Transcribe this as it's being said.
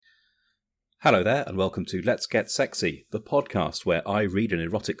Hello there, and welcome to Let's Get Sexy, the podcast where I read an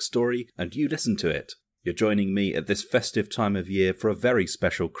erotic story and you listen to it. You're joining me at this festive time of year for a very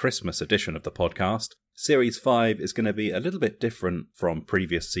special Christmas edition of the podcast. Series 5 is going to be a little bit different from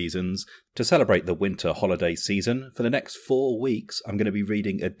previous seasons. To celebrate the winter holiday season, for the next 4 weeks, I'm going to be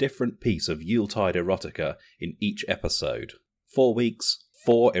reading a different piece of Yuletide erotica in each episode. 4 weeks,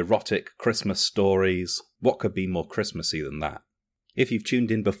 4 erotic Christmas stories. What could be more Christmassy than that? If you've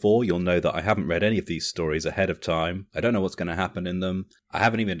tuned in before, you'll know that I haven't read any of these stories ahead of time. I don't know what's going to happen in them. I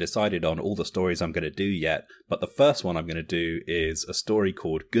haven't even decided on all the stories I'm going to do yet, but the first one I'm going to do is a story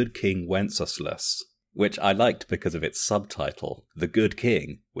called Good King Wenceslas, which I liked because of its subtitle, The Good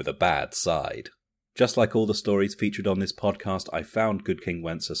King with a Bad Side. Just like all the stories featured on this podcast, I found Good King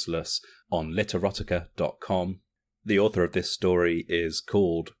Wenceslas on literotica.com. The author of this story is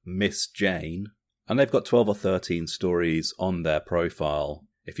called Miss Jane, and they've got 12 or 13 stories on their profile.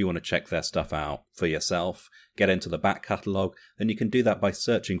 If you want to check their stuff out for yourself, get into the back catalogue, then you can do that by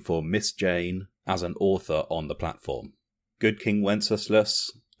searching for Miss Jane as an author on the platform. Good King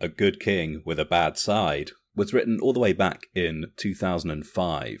Wenceslas, A Good King with a Bad Side, was written all the way back in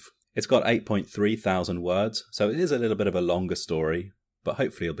 2005. It's got 8.3 thousand words, so it is a little bit of a longer story, but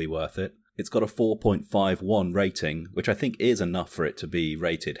hopefully it'll be worth it. It's got a 4.51 rating, which I think is enough for it to be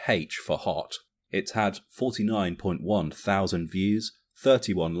rated H for hot. It's had 49.1 thousand views,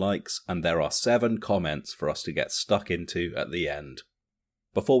 31 likes, and there are 7 comments for us to get stuck into at the end.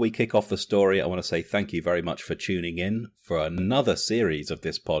 Before we kick off the story, I want to say thank you very much for tuning in for another series of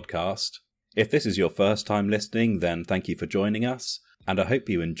this podcast. If this is your first time listening, then thank you for joining us, and I hope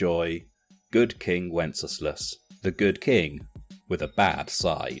you enjoy Good King Wenceslas, the Good King with a Bad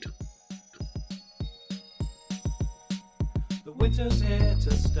Side. The winter's here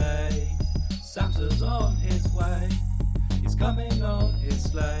to stay. Santa's on his way, he's coming on his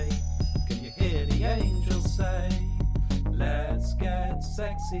sleigh. Can you hear the angels say, let's get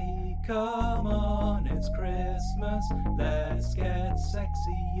sexy, come on, it's Christmas. Let's get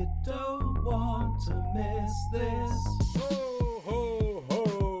sexy, you don't want to miss this. Ho, ho,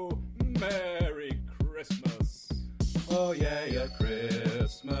 ho, Merry Christmas. Oh yeah, your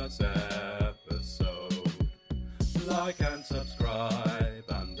Christmas episode. Like and subscribe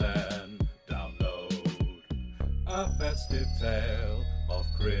and then a festive tale of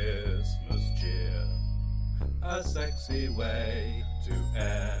Christmas cheer, a sexy way to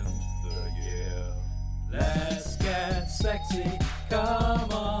end the year. Let's get sexy,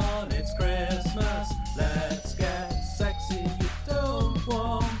 come on, it's Christmas. Let's get sexy, you don't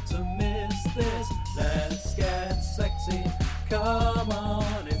want to miss this. Let's get sexy, come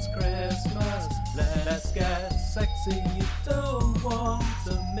on, it's Christmas. Let's get sexy, you don't want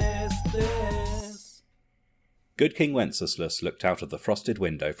to miss this. Good King Wenceslas looked out of the frosted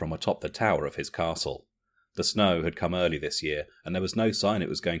window from atop the tower of his castle. The snow had come early this year, and there was no sign it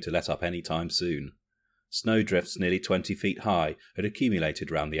was going to let up any time soon. Snowdrifts nearly 20 feet high had accumulated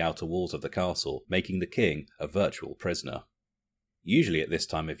round the outer walls of the castle, making the king a virtual prisoner. Usually at this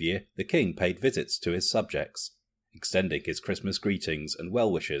time of year, the king paid visits to his subjects, extending his Christmas greetings and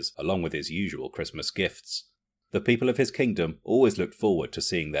well-wishes along with his usual Christmas gifts. The people of his kingdom always looked forward to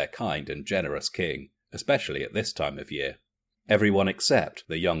seeing their kind and generous king, especially at this time of year. Everyone except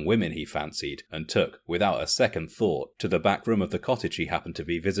the young women he fancied and took, without a second thought, to the back room of the cottage he happened to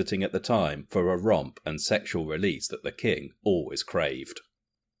be visiting at the time for a romp and sexual release that the king always craved.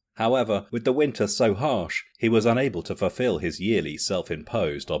 However, with the winter so harsh, he was unable to fulfill his yearly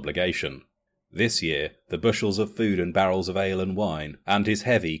self-imposed obligation. This year, the bushels of food and barrels of ale and wine, and his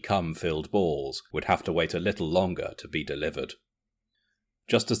heavy cum-filled balls, would have to wait a little longer to be delivered.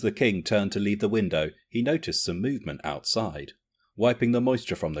 Just as the king turned to leave the window, he noticed some movement outside. Wiping the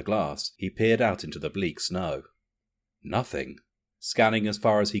moisture from the glass, he peered out into the bleak snow. Nothing. Scanning as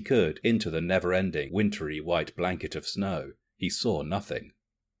far as he could into the never-ending, wintry white blanket of snow, he saw nothing.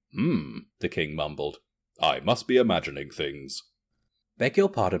 The king mumbled. I must be imagining things. Beg your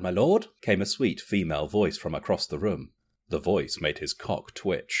pardon, my lord, came a sweet female voice from across the room. The voice made his cock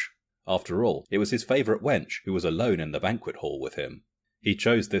twitch. After all, it was his favourite wench who was alone in the banquet hall with him. He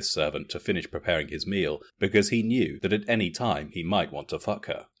chose this servant to finish preparing his meal because he knew that at any time he might want to fuck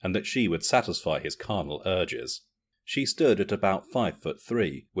her, and that she would satisfy his carnal urges. She stood at about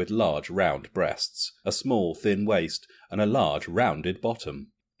 5'3", with large round breasts, a small thin waist, and a large rounded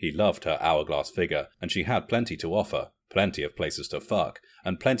bottom. He loved her hourglass figure, and she had plenty to offer, plenty of places to fuck,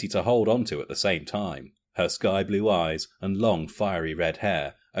 and plenty to hold on to at the same time. Her sky-blue eyes and long fiery red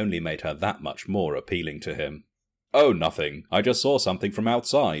hair only made her that much more appealing to him. Oh, nothing. I just saw something from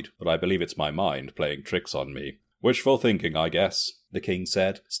outside, but I believe it's my mind playing tricks on me. Wishful thinking, I guess. the king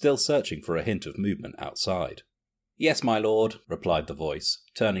said, still searching for a hint of movement outside. "Yes, my lord," replied the voice,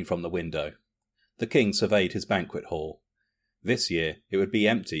 turning from the window. The king surveyed his banquet hall. This year it would be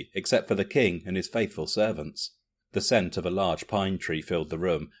empty except for the king and his faithful servants. The scent of a large pine tree filled the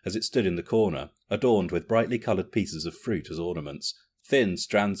room as it stood in the corner, adorned with brightly coloured pieces of fruit as ornaments. Thin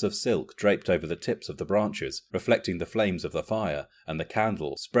strands of silk draped over the tips of the branches, reflecting the flames of the fire, and the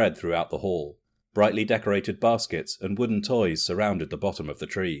candle spread throughout the hall. Brightly decorated baskets and wooden toys surrounded the bottom of the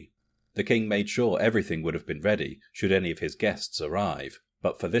tree. The king made sure everything would have been ready should any of his guests arrive.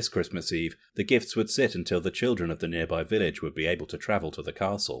 But for this Christmas Eve, the gifts would sit until the children of the nearby village would be able to travel to the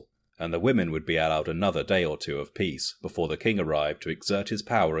castle, and the women would be allowed another day or two of peace before the king arrived to exert his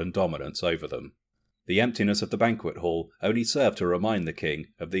power and dominance over them. The emptiness of the banquet hall only served to remind the king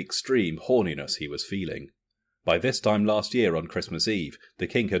of the extreme horniness he was feeling. By this time last year on Christmas Eve, the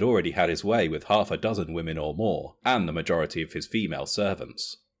king had already had his way with half a dozen women or more, and the majority of his female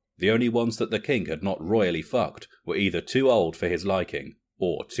servants. The only ones that the king had not royally fucked were either too old for his liking,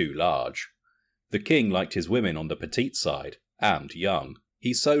 or too large. The king liked his women on the petite side, and young.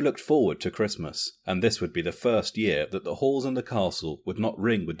 He so looked forward to Christmas, and this would be the first year that the halls in the castle would not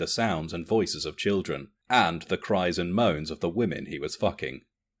ring with the sounds and voices of children, and the cries and moans of the women he was fucking.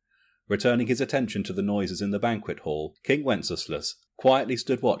 Returning his attention to the noises in the banquet hall, King Wenceslas quietly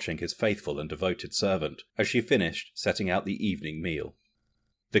stood watching his faithful and devoted servant as she finished setting out the evening meal.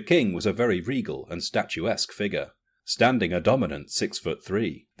 The king was a very regal and statuesque figure. Standing a dominant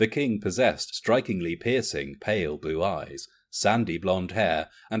 6'3", the king possessed strikingly piercing, pale blue eyes, sandy blonde hair,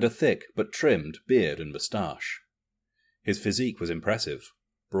 and a thick but trimmed beard and moustache. His physique was impressive.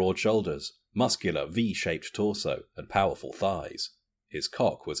 Broad shoulders, muscular V-shaped torso, and powerful thighs. His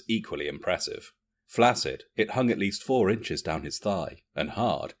cock was equally impressive. Flaccid, it hung at least 4 inches down his thigh, and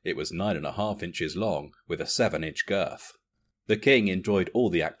hard, it was 9.5 inches long, with a 7-inch girth. The king enjoyed all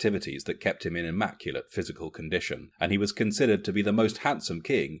the activities that kept him in immaculate physical condition, and he was considered to be the most handsome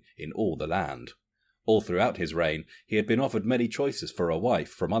king in all the land. All throughout his reign, he had been offered many choices for a wife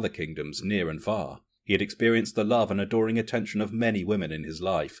from other kingdoms near and far. He had experienced the love and adoring attention of many women in his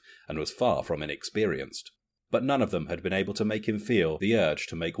life, and was far from inexperienced. But none of them had been able to make him feel the urge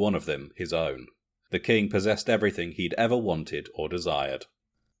to make one of them his own. The king possessed everything he'd ever wanted or desired.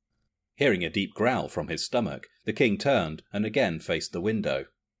 Hearing a deep growl from his stomach, the king turned and again faced the window.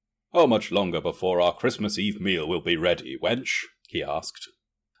 "How much longer before our Christmas Eve meal will be ready, wench?" he asked.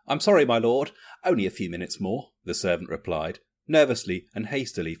 "I'm sorry, my lord, only a few minutes more," the servant replied, nervously and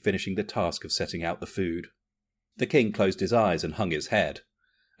hastily finishing the task of setting out the food. The king closed his eyes and hung his head.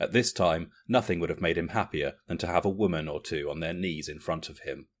 At this time, nothing would have made him happier than to have a woman or two on their knees in front of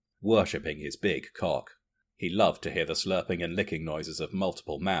him, worshipping his big cock. He loved to hear the slurping and licking noises of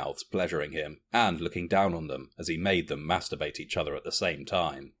multiple mouths pleasuring him, and looking down on them as he made them masturbate each other at the same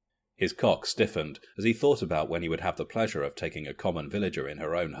time. His cock stiffened as he thought about when he would have the pleasure of taking a common villager in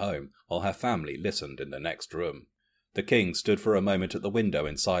her own home while her family listened in the next room. The king stood for a moment at the window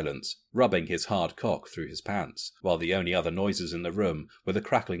in silence, rubbing his hard cock through his pants, while the only other noises in the room were the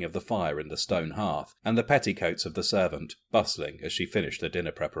crackling of the fire in the stone hearth and the petticoats of the servant bustling as she finished the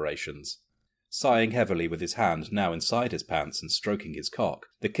dinner preparations. Sighing heavily with his hand now inside his pants and stroking his cock,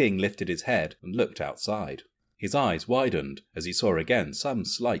 the king lifted his head and looked outside. His eyes widened as he saw again some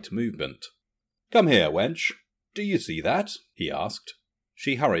slight movement. "Come here, wench. Do you see that?" he asked.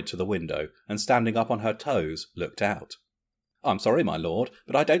 She hurried to the window and, standing up on her toes, looked out. "I'm sorry, my lord,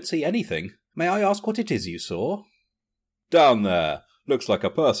 but I don't see anything. May I ask what it is you saw?" "Down there. Looks like a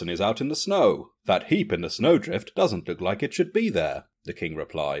person is out in the snow. That heap in the snowdrift doesn't look like it should be there," the king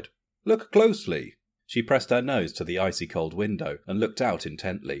replied. "Look closely." She pressed her nose to the icy cold window and looked out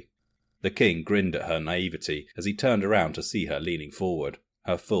intently. The king grinned at her naivety as he turned around to see her leaning forward,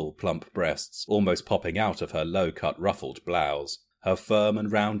 her full, plump breasts almost popping out of her low-cut ruffled blouse, her firm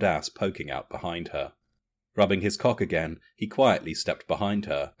and round ass poking out behind her. Rubbing his cock again, he quietly stepped behind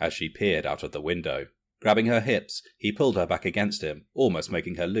her as she peered out of the window. Grabbing her hips, he pulled her back against him, almost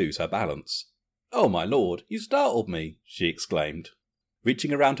making her lose her balance. "Oh, my lord, you startled me," she exclaimed.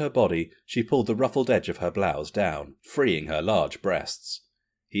 Reaching around her body, she pulled the ruffled edge of her blouse down, freeing her large breasts.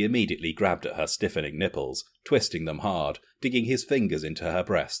 He immediately grabbed at her stiffening nipples, twisting them hard, digging his fingers into her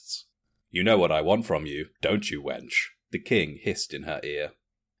breasts. "You know what I want from you, don't you, wench?" the king hissed in her ear.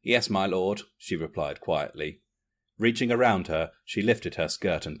 "Yes, my lord," she replied quietly. Reaching around her, she lifted her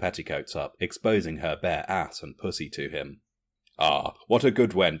skirt and petticoats up, exposing her bare ass and pussy to him. "Ah, what a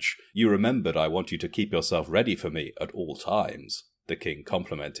good wench. You remembered I want you to keep yourself ready for me at all times," the king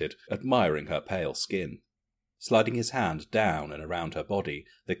complimented, admiring her pale skin. Sliding his hand down and around her body,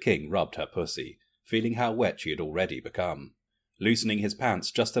 the king rubbed her pussy, feeling how wet she had already become. Loosening his pants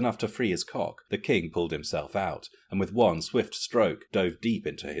just enough to free his cock, the king pulled himself out, and with one swift stroke dove deep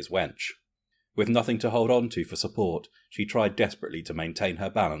into his wench. With nothing to hold on to for support, she tried desperately to maintain her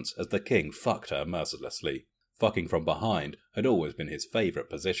balance as the king fucked her mercilessly. Fucking from behind had always been his favourite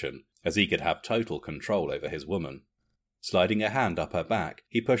position, as he could have total control over his woman. Sliding a hand up her back,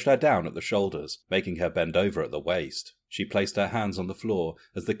 he pushed her down at the shoulders, making her bend over at the waist. She placed her hands on the floor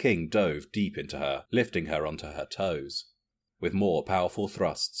as the king dove deep into her, lifting her onto her toes. With more powerful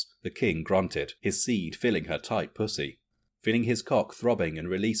thrusts, the king grunted, his seed filling her tight pussy. Feeling his cock throbbing and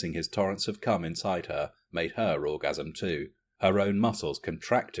releasing his torrents of cum inside her made her orgasm too, her own muscles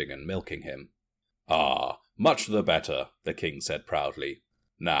contracting and milking him. "Ah, much the better," the king said proudly.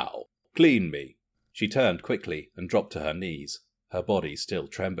 "Now, clean me." She turned quickly and dropped to her knees, her body still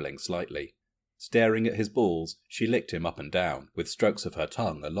trembling slightly. Staring at his balls, she licked him up and down, with strokes of her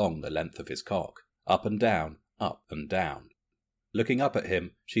tongue along the length of his cock, up and down, up and down. Looking up at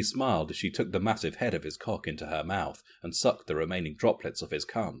him, she smiled as she took the massive head of his cock into her mouth and sucked the remaining droplets of his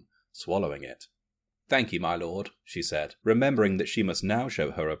cum, swallowing it. "Thank you, my lord," she said, remembering that she must now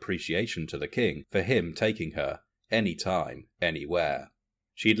show her appreciation to the king for him taking her, any time, anywhere.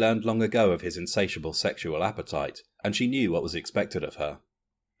 She'd learned long ago of his insatiable sexual appetite, and she knew what was expected of her.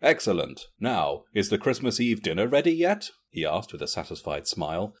 "Excellent. Now, is the Christmas Eve dinner ready yet?" he asked with a satisfied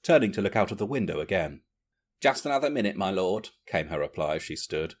smile, turning to look out of the window again. "Just another minute, my lord," came her reply as she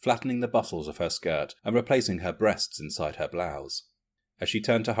stood, flattening the bustles of her skirt and replacing her breasts inside her blouse. As she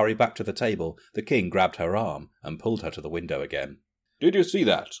turned to hurry back to the table, the king grabbed her arm and pulled her to the window again. "Did you see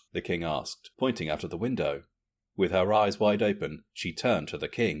that?" the king asked, pointing out of the window. With her eyes wide open, she turned to the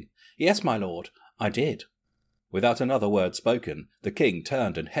king. "Yes, my lord, I did." Without another word spoken, the king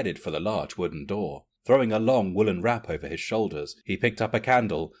turned and headed for the large wooden door. Throwing a long woolen wrap over his shoulders, he picked up a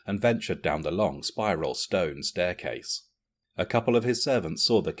candle and ventured down the long spiral stone staircase. A couple of his servants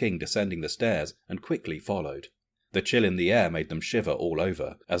saw the king descending the stairs and quickly followed. The chill in the air made them shiver all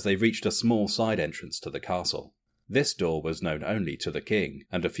over as they reached a small side entrance to the castle. This door was known only to the king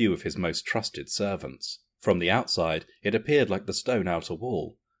and a few of his most trusted servants. From the outside, it appeared like the stone outer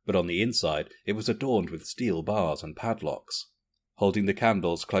wall, but on the inside it was adorned with steel bars and padlocks. Holding the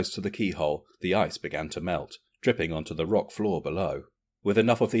candles close to the keyhole, the ice began to melt, dripping onto the rock floor below. With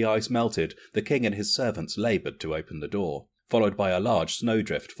enough of the ice melted, the king and his servants laboured to open the door, followed by a large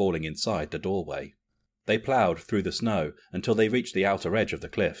snowdrift falling inside the doorway. They ploughed through the snow until they reached the outer edge of the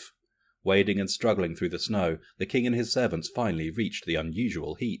cliff. Wading and struggling through the snow, the king and his servants finally reached the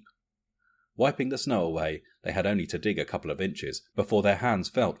unusual heap. Wiping the snow away, they had only to dig a couple of inches before their hands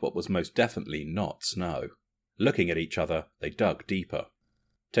felt what was most definitely not snow. Looking at each other, they dug deeper.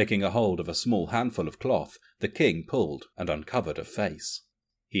 Taking a hold of a small handful of cloth, the king pulled and uncovered a face.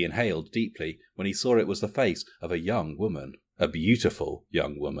 He inhaled deeply when he saw it was the face of a young woman, a beautiful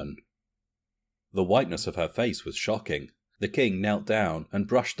young woman. The whiteness of her face was shocking. The king knelt down and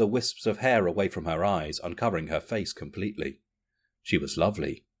brushed the wisps of hair away from her eyes, uncovering her face completely. She was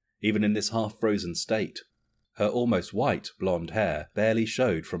lovely, even in this half-frozen state. Her almost white blonde hair barely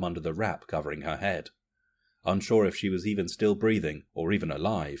showed from under the wrap covering her head. Unsure if she was even still breathing or even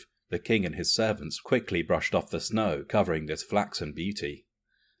alive, the king and his servants quickly brushed off the snow covering this flaxen beauty.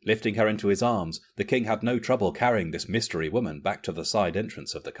 Lifting her into his arms, the king had no trouble carrying this mystery woman back to the side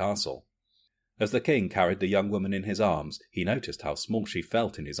entrance of the castle. As the king carried the young woman in his arms, he noticed how small she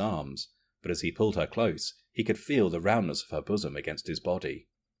felt in his arms, but as he pulled her close, he could feel the roundness of her bosom against his body.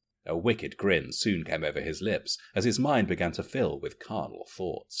 A wicked grin soon came over his lips as his mind began to fill with carnal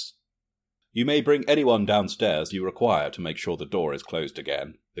thoughts. "You may bring anyone downstairs you require to make sure the door is closed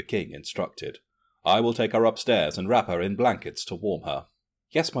again," the king instructed. "I will take her upstairs and wrap her in blankets to warm her."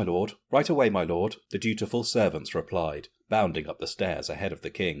 "Yes, my lord. Right away, my lord," the dutiful servants replied, bounding up the stairs ahead of the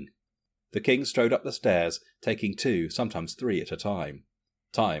king. The king strode up the stairs, taking 2, sometimes 3 at a time.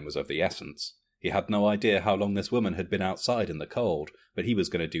 Time was of the essence. He had no idea how long this woman had been outside in the cold, but he was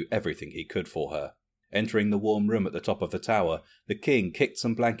going to do everything he could for her. Entering the warm room at the top of the tower, the king kicked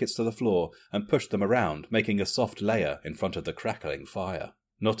some blankets to the floor and pushed them around, making a soft layer in front of the crackling fire.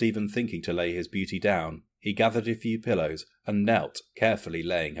 Not even thinking to lay his beauty down, he gathered a few pillows and knelt, carefully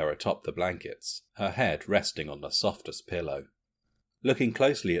laying her atop the blankets, her head resting on the softest pillow. Looking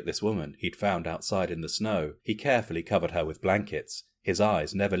closely at this woman he'd found outside in the snow, he carefully covered her with blankets, his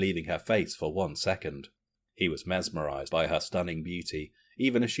eyes never leaving her face for 1 second. He was mesmerized by her stunning beauty,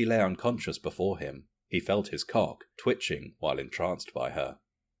 even as she lay unconscious before him. He felt his cock twitching while entranced by her.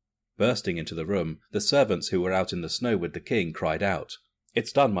 Bursting into the room, the servants who were out in the snow with the king cried out,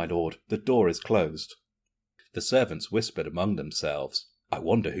 "It's done, my lord. The door is closed." The servants whispered among themselves, "I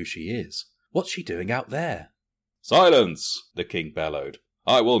wonder who she is. What's she doing out there?" "Silence!" the king bellowed.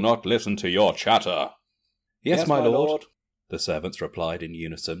 "I will not listen to your chatter." Yes, my lord, the servants replied in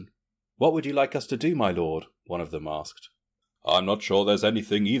unison. What would you like us to do, my lord? One of them asked. I'm not sure there's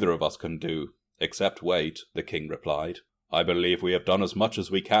anything either of us can do, except wait, the king replied. I believe we have done as much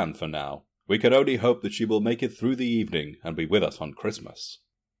as we can for now. We can only hope that she will make it through the evening and be with us on Christmas.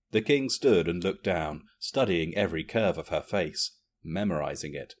 The king stood and looked down, studying every curve of her face,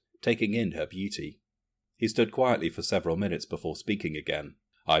 memorizing it, taking in her beauty. He stood quietly for several minutes before speaking again.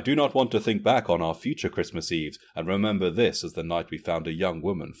 I do not want to think back on our future Christmas Eves and remember this as the night we found a young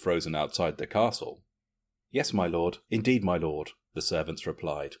woman frozen outside the castle. Yes, my lord, indeed, my lord, the servants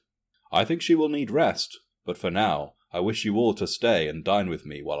replied. I think she will need rest, but for now, I wish you all to stay and dine with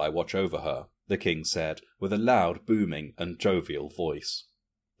me while I watch over her, the king said, with a loud, booming, and jovial voice.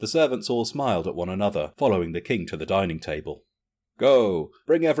 The servants all smiled at one another, following the king to the dining table. Go,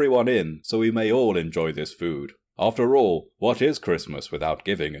 bring everyone in, so we may all enjoy this food. After all, what is Christmas without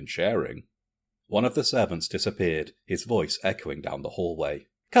giving and sharing? One of the servants disappeared, his voice echoing down the hallway.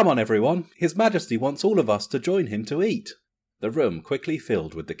 Come on, everyone! His Majesty wants all of us to join him to eat! The room quickly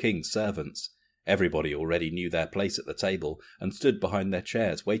filled with the king's servants. Everybody already knew their place at the table and stood behind their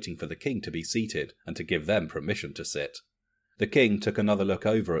chairs waiting for the king to be seated and to give them permission to sit. The king took another look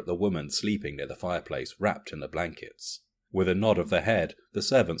over at the woman sleeping near the fireplace, wrapped in the blankets. With a nod of the head, the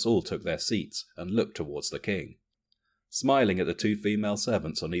servants all took their seats and looked towards the king. Smiling at the two female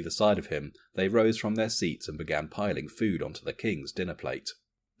servants on either side of him, they rose from their seats and began piling food onto the king's dinner plate.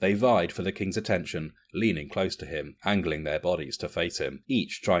 They vied for the king's attention, leaning close to him, angling their bodies to face him,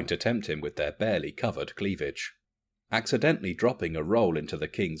 each trying to tempt him with their barely covered cleavage. Accidentally dropping a roll into the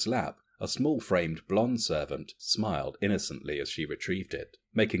king's lap, a small-framed blonde servant smiled innocently as she retrieved it,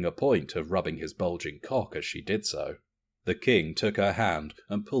 making a point of rubbing his bulging cock as she did so. The king took her hand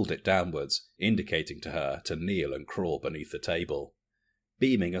and pulled it downwards, indicating to her to kneel and crawl beneath the table.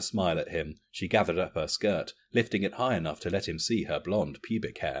 Beaming a smile at him, she gathered up her skirt, lifting it high enough to let him see her blonde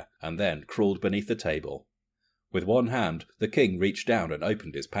pubic hair, and then crawled beneath the table. With one hand, the king reached down and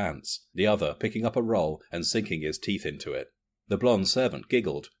opened his pants, the other picking up a roll and sinking his teeth into it. The blonde servant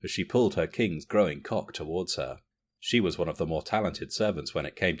giggled as she pulled her king's growing cock towards her. She was one of the more talented servants when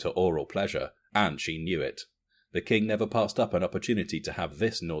it came to oral pleasure, and she knew it. The king never passed up an opportunity to have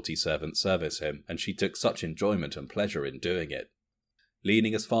this naughty servant service him, and she took such enjoyment and pleasure in doing it.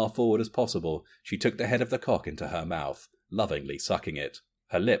 Leaning as far forward as possible, she took the head of the cock into her mouth, lovingly sucking it.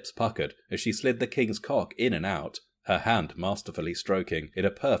 Her lips puckered as she slid the king's cock in and out, her hand masterfully stroking in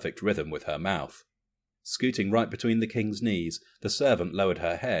a perfect rhythm with her mouth. Scooting right between the king's knees, the servant lowered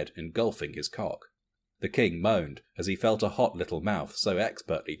her head, engulfing his cock. The king moaned as he felt a hot little mouth so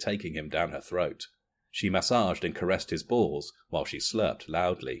expertly taking him down her throat. She massaged and caressed his balls while she slurped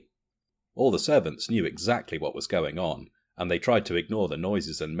loudly. All the servants knew exactly what was going on, and they tried to ignore the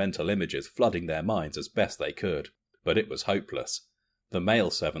noises and mental images flooding their minds as best they could, but it was hopeless. The male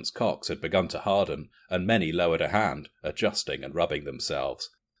servants' cocks had begun to harden, and many lowered a hand, adjusting and rubbing themselves.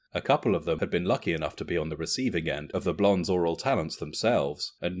 A couple of them had been lucky enough to be on the receiving end of the blonde's oral talents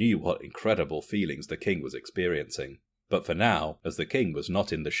themselves, and knew what incredible feelings the king was experiencing. But for now, as the king was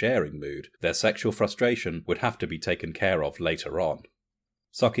not in the sharing mood, their sexual frustration would have to be taken care of later on.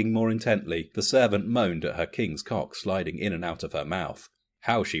 Sucking more intently, the servant moaned at her king's cock sliding in and out of her mouth.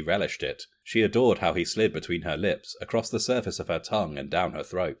 How she relished it! She adored how he slid between her lips, across the surface of her tongue and down her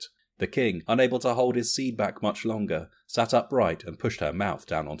throat. The king, unable to hold his seed back much longer, sat upright and pushed her mouth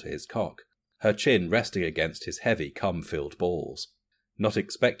down onto his cock, her chin resting against his heavy cum-filled balls. Not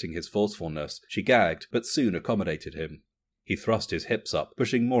expecting his forcefulness, she gagged, but soon accommodated him. He thrust his hips up,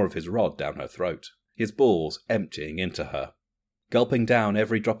 pushing more of his rod down her throat, his balls emptying into her. Gulping down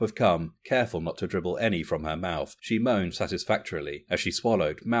every drop of cum, careful not to dribble any from her mouth, she moaned satisfactorily as she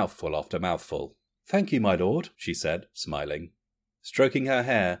swallowed mouthful after mouthful. "Thank you, my lord," she said, smiling. Stroking her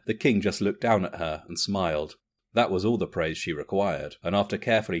hair, the king just looked down at her and smiled. That was all the praise she required, and after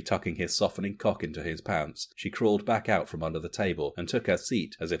carefully tucking his softening cock into his pants, she crawled back out from under the table and took her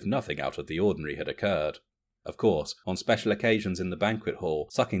seat as if nothing out of the ordinary had occurred. Of course, on special occasions in the banquet hall,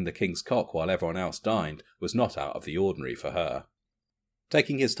 sucking the king's cock while everyone else dined was not out of the ordinary for her.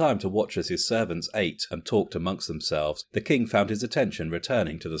 Taking his time to watch as his servants ate and talked amongst themselves, the king found his attention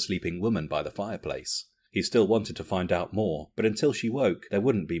returning to the sleeping woman by the fireplace. He still wanted to find out more, but until she woke, there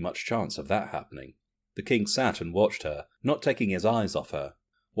wouldn't be much chance of that happening. The king sat and watched her, not taking his eyes off her.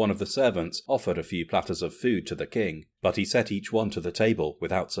 One of the servants offered a few platters of food to the king, but he set each one to the table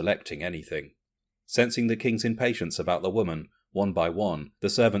without selecting anything. Sensing the king's impatience about the woman, one by one, the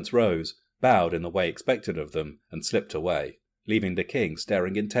servants rose, bowed in the way expected of them, and slipped away. leaving the king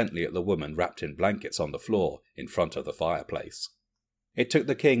staring intently at the woman wrapped in blankets on the floor in front of the fireplace. It took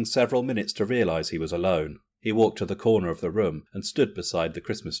the king several minutes to realize he was alone. He walked to the corner of the room and stood beside the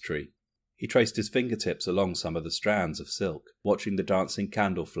Christmas tree. He traced his fingertips along some of the strands of silk, watching the dancing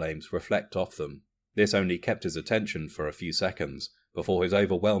candle flames reflect off them. This only kept his attention for a few seconds, before his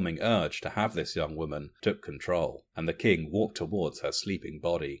overwhelming urge to have this young woman took control, and the king walked towards her sleeping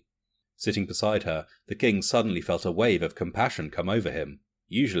body. Sitting beside her, the king suddenly felt a wave of compassion come over him.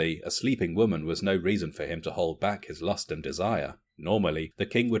 Usually, a sleeping woman was no reason for him to hold back his lust and desire. Normally, the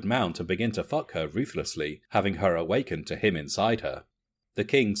king would mount and begin to fuck her ruthlessly, having her awaken to him inside her. The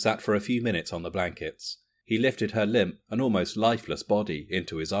king sat for a few minutes on the blankets. He lifted her limp and almost lifeless body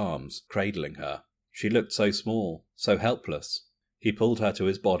into his arms, cradling her. She looked so small, so helpless. He pulled her to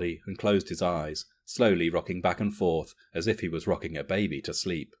his body and closed his eyes, slowly rocking back and forth as if he was rocking a baby to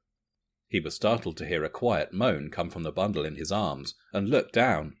sleep. He was startled to hear a quiet moan come from the bundle in his arms, and looked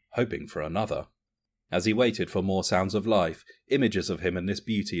down, hoping for another. As he waited for more sounds of life, images of him and this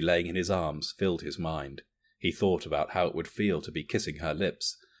beauty laying in his arms filled his mind. He thought about how it would feel to be kissing her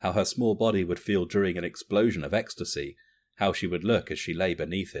lips, how her small body would feel during an explosion of ecstasy, how she would look as she lay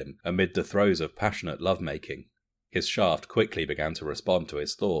beneath him amid the throes of passionate love-making. His shaft quickly began to respond to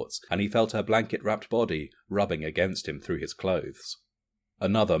his thoughts, and he felt her blanket-wrapped body rubbing against him through his clothes.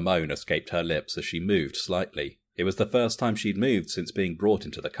 Another moan escaped her lips as she moved slightly. It was the first time she'd moved since being brought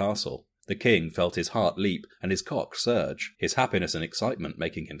into the castle. The king felt his heart leap and his cock surge, his happiness and excitement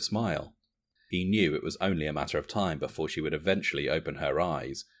making him smile. He knew it was only a matter of time before she would eventually open her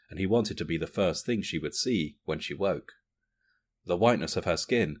eyes, and he wanted to be the first thing she would see when she woke. The whiteness of her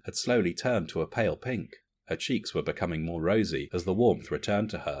skin had slowly turned to a pale pink. Her cheeks were becoming more rosy as the warmth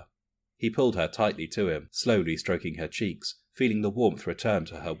returned to her. He pulled her tightly to him, slowly stroking her cheeks, feeling the warmth return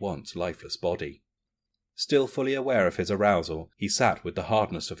to her once lifeless body. Still fully aware of his arousal, he sat with the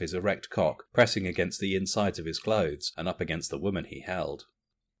hardness of his erect cock pressing against the insides of his clothes and up against the woman he held.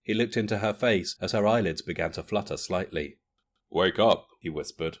 He looked into her face as her eyelids began to flutter slightly. "Wake up," he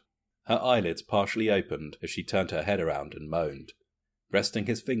whispered. Her eyelids partially opened as she turned her head around and moaned. Resting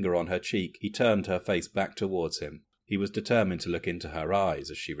his finger on her cheek, he turned her face back towards him. He was determined to look into her eyes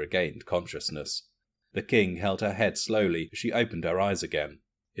as she regained consciousness. The king held her head slowly as she opened her eyes again.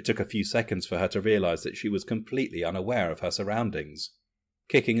 It took a few seconds for her to realize that she was completely unaware of her surroundings.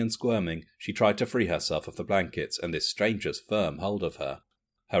 Kicking and squirming, she tried to free herself of the blankets and this stranger's firm hold of her.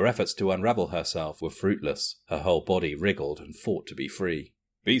 Her efforts to unravel herself were fruitless. Her whole body wriggled and fought to be free.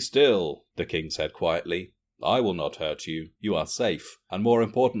 "Be still," the king said quietly. "I will not hurt you. You are safe. And more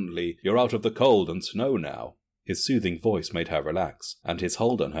importantly, you're out of the cold and snow now." His soothing voice made her relax, and his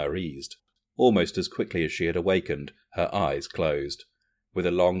hold on her eased. Almost as quickly as she had awakened, her eyes closed. With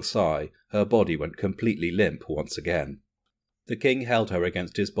a long sigh, her body went completely limp once again. The king held her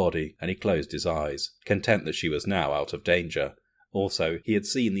against his body, and he closed his eyes, content that she was now out of danger. Also, he had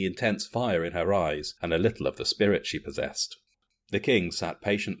seen the intense fire in her eyes, and a little of the spirit she possessed. The king sat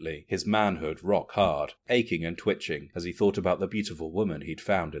patiently, his manhood rock hard, aching and twitching as he thought about the beautiful woman he'd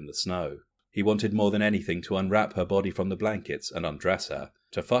found in the snow. He wanted more than anything to unwrap her body from the blankets and undress her,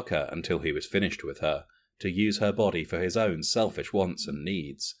 to fuck her until he was finished with her, to use her body for his own selfish wants and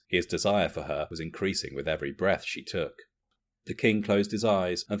needs. His desire for her was increasing with every breath she took. The king closed his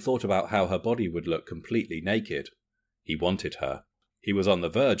eyes and thought about how her body would look completely naked. He wanted her. He was on the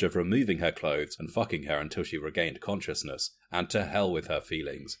verge of removing her clothes and fucking her until she regained consciousness, and to hell with her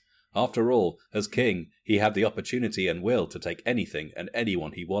feelings. After all, as king, he had the opportunity and will to take anything and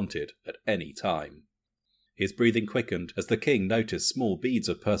anyone he wanted, at any time. His breathing quickened as the king noticed small beads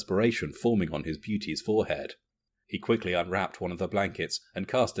of perspiration forming on his beauty's forehead. He quickly unwrapped one of the blankets and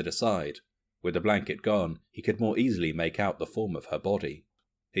cast it aside. With the blanket gone, he could more easily make out the form of her body.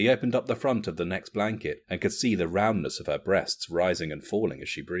 He opened up the front of the next blanket and could see the roundness of her breasts rising and falling as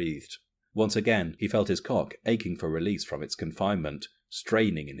she breathed. Once again, he felt his cock aching for release from its confinement,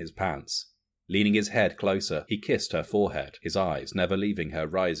 straining in his pants. Leaning his head closer, he kissed her forehead, his eyes never leaving her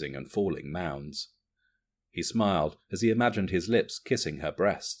rising and falling mounds. He smiled as he imagined his lips kissing her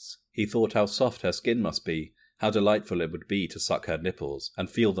breasts. He thought how soft her skin must be, how delightful it would be to suck her nipples and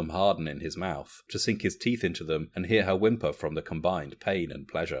feel them harden in his mouth, to sink his teeth into them and hear her whimper from the combined pain and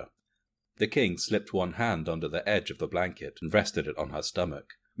pleasure. The king slipped one hand under the edge of the blanket and rested it on her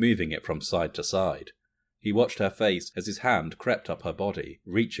stomach, moving it from side to side. He watched her face as his hand crept up her body,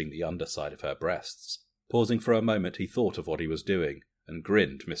 reaching the underside of her breasts. Pausing for a moment, he thought of what he was doing, and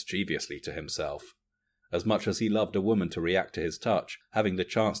grinned mischievously to himself. As much as he loved a woman to react to his touch, having the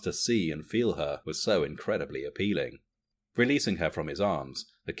chance to see and feel her was so incredibly appealing. Releasing her from his arms,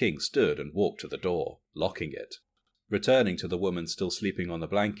 the king stood and walked to the door, locking it. Returning to the woman still sleeping on the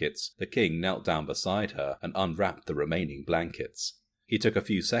blankets, the king knelt down beside her and unwrapped the remaining blankets. He took a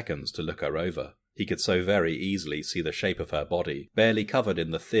few seconds to look her over. He could so very easily see the shape of her body, barely covered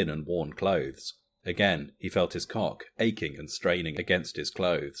in the thin and worn clothes. Again, he felt his cock, aching and straining against his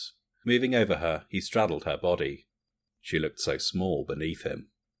clothes. Moving over her, he straddled her body. She looked so small beneath him.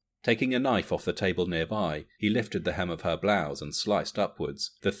 Taking a knife off the table nearby, he lifted the hem of her blouse and sliced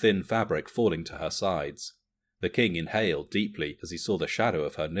upwards, the thin fabric falling to her sides. The king inhaled deeply as he saw the shadow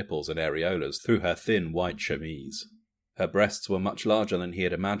of her nipples and areolas through her thin white chemise. Her breasts were much larger than he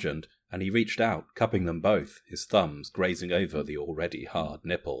had imagined, and he reached out, cupping them both, his thumbs grazing over the already hard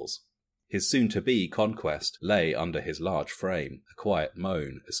nipples. His soon-to-be conquest lay under his large frame, a quiet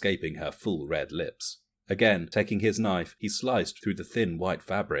moan escaping her full red lips. Again, taking his knife, he sliced through the thin white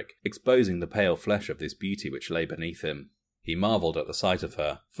fabric, exposing the pale flesh of this beauty which lay beneath him. He marvelled at the sight of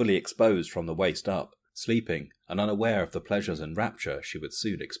her, fully exposed from the waist up, sleeping, and unaware of the pleasures and rapture she would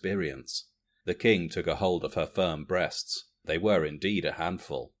soon experience. The king took a hold of her firm breasts. They were indeed a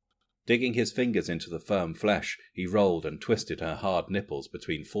handful. Digging his fingers into the firm flesh, he rolled and twisted her hard nipples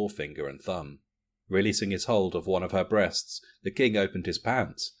between forefinger and thumb. Releasing his hold of one of her breasts, the king opened his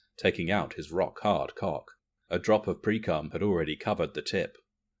pants, taking out his rock-hard cock. A drop of precum had already covered the tip.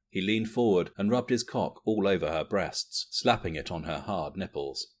 He leaned forward and rubbed his cock all over her breasts, slapping it on her hard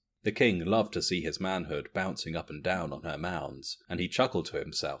nipples. The king loved to see his manhood bouncing up and down on her mounds, and he chuckled to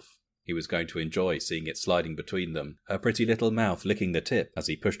himself. He was going to enjoy seeing it sliding between them, her pretty little mouth licking the tip as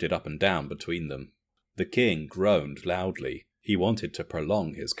he pushed it up and down between them. The king groaned loudly. He wanted to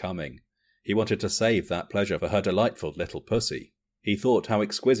prolong his coming. He wanted to save that pleasure for her delightful little pussy. He thought how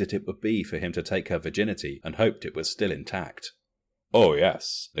exquisite it would be for him to take her virginity, and hoped it was still intact. "Oh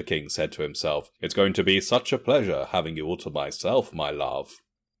yes," the king said to himself, "it's going to be such a pleasure having you all to myself, my love."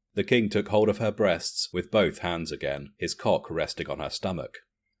 The king took hold of her breasts with both hands again, his cock resting on her stomach.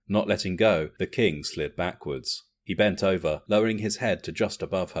 Not letting go, the king slid backwards. He bent over, lowering his head to just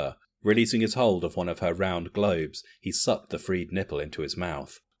above her. Releasing his hold of one of her round globes, he sucked the freed nipple into his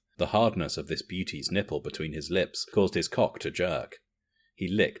mouth. The hardness of this beauty's nipple between his lips caused his cock to jerk. He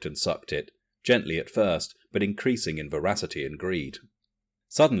licked and sucked it, gently at first, but increasing in voracity and greed.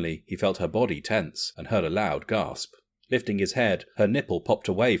 Suddenly, he felt her body tense, and heard a loud gasp. Lifting his head, her nipple popped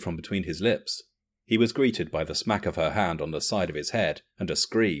away from between his lips. He was greeted by the smack of her hand on the side of his head, and a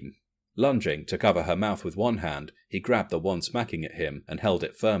scream. Lunging to cover her mouth with one hand, he grabbed the one smacking at him and held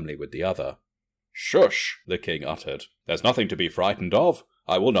it firmly with the other. "Shush," the king uttered. "There's nothing to be frightened of.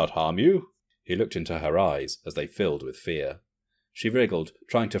 I will not harm you." He looked into her eyes as they filled with fear. She wriggled,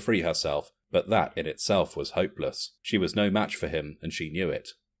 trying to free herself, but that in itself was hopeless. She was no match for him, and she knew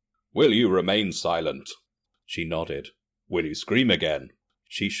it. "Will you remain silent?" She nodded. "Will you scream again?"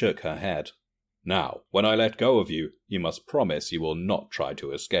 She shook her head. "Now, when I let go of you, you must promise you will not try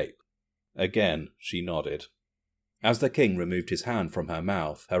to escape." Again she nodded. As the king removed his hand from her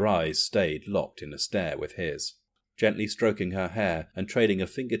mouth, her eyes stayed locked in a stare with his. Gently stroking her hair and trailing a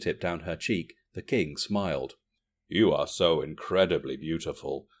fingertip down her cheek, the king smiled. "You are so incredibly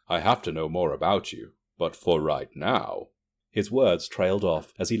beautiful. I have to know more about you. But for right now—" His words trailed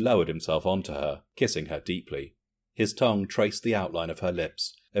off as he lowered himself onto her, kissing her deeply. His tongue traced the outline of her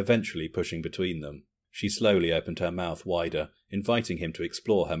lips, eventually pushing between them. She slowly opened her mouth wider, inviting him to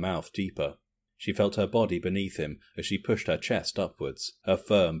explore her mouth deeper. She felt her body beneath him as she pushed her chest upwards, her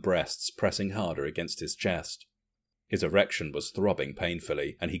firm breasts pressing harder against his chest. His erection was throbbing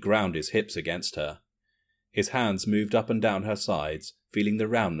painfully, and he ground his hips against her. His hands moved up and down her sides, feeling the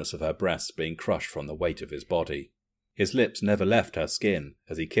roundness of her breasts being crushed from the weight of his body. His lips never left her skin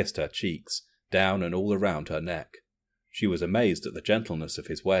as he kissed her cheeks, down and all around her neck. She was amazed at the gentleness of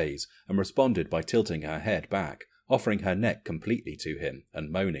his ways, and responded by tilting her head back, offering her neck completely to him, and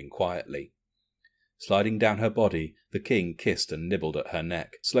moaning quietly. Sliding down her body, the king kissed and nibbled at her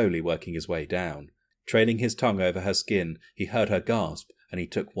neck, slowly working his way down. Trailing his tongue over her skin, he heard her gasp, and he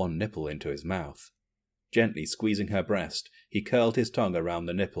took one nipple into his mouth. Gently squeezing her breast, he curled his tongue around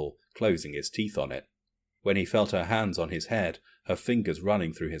the nipple, closing his teeth on it. When he felt her hands on his head, her fingers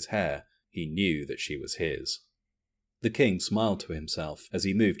running through his hair, he knew that she was his. The king smiled to himself as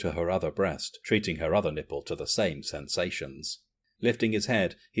he moved to her other breast, treating her other nipple to the same sensations. Lifting his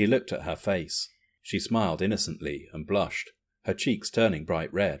head, he looked at her face. She smiled innocently and blushed, her cheeks turning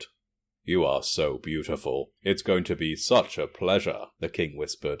bright red. "You are so beautiful. It's going to be such a pleasure," the king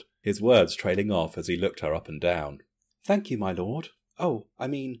whispered, his words trailing off as he looked her up and down. "Thank you, my lord.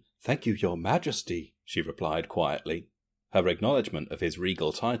 Thank you, your majesty," she replied quietly. Her acknowledgment of his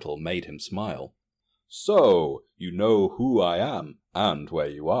regal title made him smile. "So, you know who I am, and where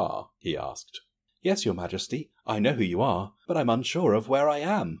you are?" he asked. "Yes, your majesty, "I know who you are, but I'm unsure of where I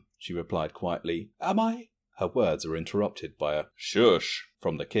am," she replied quietly. "Am I—" Her words were interrupted by a "shush"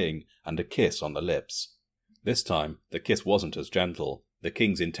 from the king and a kiss on the lips. This time, the kiss wasn't as gentle. The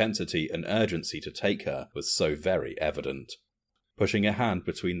king's intensity and urgency to take her was so very evident. Pushing a hand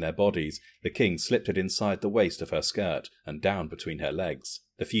between their bodies, the king slipped it inside the waist of her skirt and down between her legs.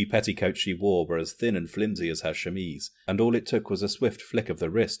 The few petticoats she wore were as thin and flimsy as her chemise, and all it took was a swift flick of the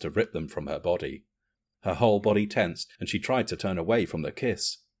wrist to rip them from her body. Her whole body tensed, and she tried to turn away from the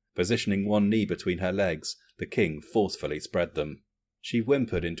kiss. Positioning one knee between her legs, the king forcefully spread them. She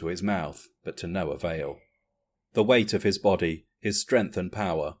whimpered into his mouth, but to no avail. The weight of his body, his strength and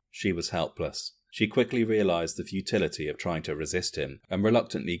power, she was helpless. She quickly realized the futility of trying to resist him, and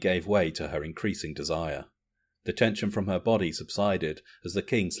reluctantly gave way to her increasing desire. The tension from her body subsided as the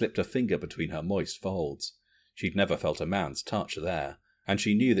king slipped a finger between her moist folds. She'd never felt a man's touch there, and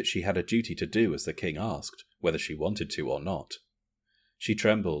she knew that she had a duty to do as the king asked, whether she wanted to or not. She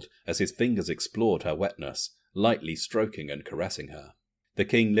trembled as his fingers explored her wetness, lightly stroking and caressing her. The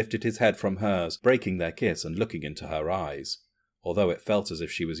king lifted his head from hers, breaking their kiss and looking into her eyes. Although it felt as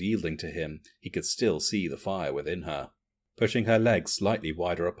if she was yielding to him, he could still see the fire within her. Pushing her legs slightly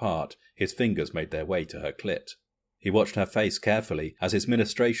wider apart, his fingers made their way to her clit. He watched her face carefully as his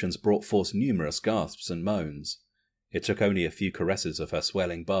ministrations brought forth numerous gasps and moans. It took only a few caresses of her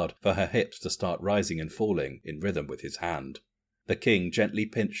swelling bud for her hips to start rising and falling in rhythm with his hand. The king gently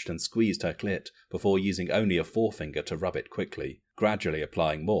pinched and squeezed her clit before using only a forefinger to rub it quickly, gradually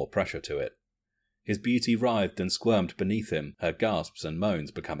applying more pressure to it. His beauty writhed and squirmed beneath him, her gasps and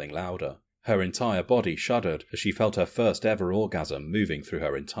moans becoming louder. Her entire body shuddered as she felt her first ever orgasm moving through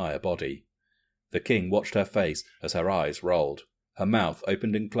her entire body. The king watched her face as her eyes rolled. Her mouth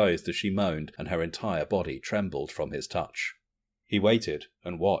opened and closed as she moaned, and her entire body trembled from his touch. He waited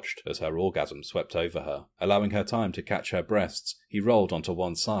and watched as her orgasm swept over her. Allowing her time to catch her breasts, he rolled onto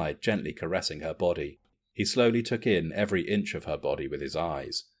one side, gently caressing her body. He slowly took in every inch of her body with his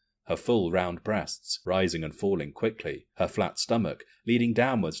eyes. Her full round breasts rising and falling quickly, her flat stomach leading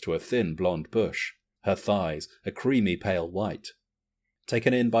downwards to a thin blonde bush, her thighs a creamy pale white.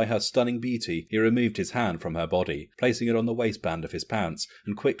 Taken in by her stunning beauty, he removed his hand from her body, placing it on the waistband of his pants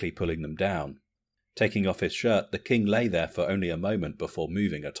and quickly pulling them down. Taking off his shirt, the king lay there for only a moment before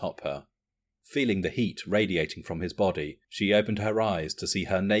moving atop her. Feeling the heat radiating from his body, she opened her eyes to see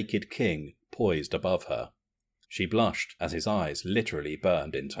her naked king poised above her. She blushed as his eyes literally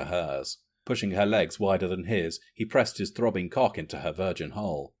burned into hers. Pushing her legs wider than his, he pressed his throbbing cock into her virgin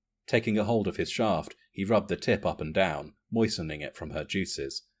hole. Taking a hold of his shaft, he rubbed the tip up and down, moistening it from her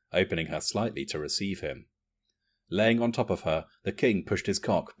juices, opening her slightly to receive him. Laying on top of her, the king pushed his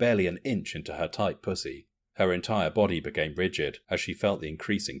cock barely an inch into her tight pussy. Her entire body became rigid as she felt the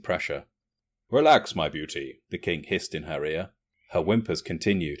increasing pressure. "Relax, my beauty," the king hissed in her ear. Her whimpers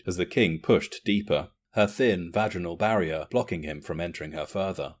continued as the king pushed deeper, her thin vaginal barrier blocking him from entering her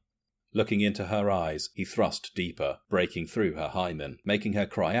further. Looking into her eyes, he thrust deeper, breaking through her hymen, making her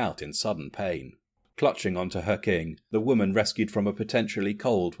cry out in sudden pain. Clutching onto her king, the woman rescued from a potentially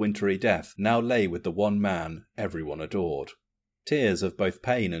cold, wintry death now lay with the one man everyone adored. Tears of both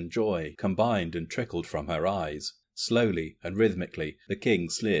pain and joy combined and trickled from her eyes. Slowly and rhythmically, the king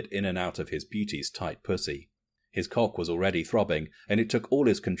slid in and out of his beauty's tight pussy. His cock was already throbbing, and it took all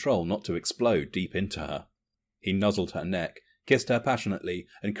his control not to explode deep into her. He nuzzled her neck, kissed her passionately,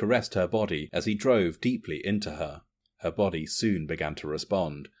 and caressed her body as he drove deeply into her. Her body soon began to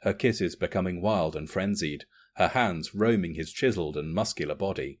respond, her kisses becoming wild and frenzied, her hands roaming his chiseled and muscular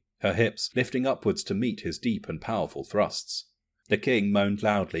body, her hips lifting upwards to meet his deep and powerful thrusts. The king moaned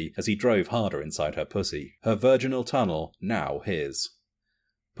loudly as he drove harder inside her pussy, her virginal tunnel now his.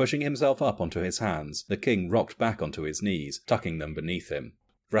 Pushing himself up onto his hands, the king rocked back onto his knees, tucking them beneath him.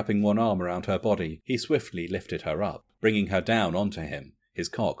 Wrapping one arm around her body, he swiftly lifted her up, bringing her down onto him, his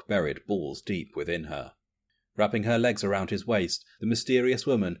cock buried balls deep within her. Wrapping her legs around his waist, the mysterious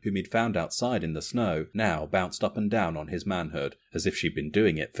woman whom he'd found outside in the snow now bounced up and down on his manhood, as if she'd been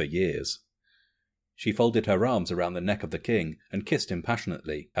doing it for years. She folded her arms around the neck of the king and kissed him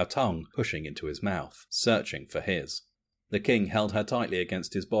passionately, her tongue pushing into his mouth, searching for his. The king held her tightly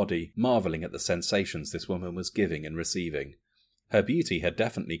against his body, marvelling at the sensations this woman was giving and receiving. Her beauty had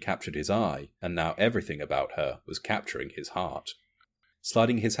definitely captured his eye, and now everything about her was capturing his heart.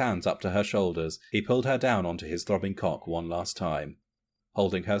 Sliding his hands up to her shoulders, he pulled her down onto his throbbing cock one last time.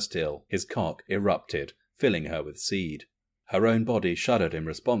 Holding her still, his cock erupted, filling her with seed. Her own body shuddered in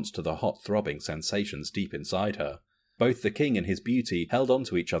response to the hot throbbing sensations deep inside her. Both the king and his beauty held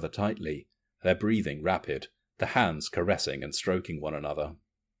onto each other tightly, their breathing rapid, the hands caressing and stroking one another.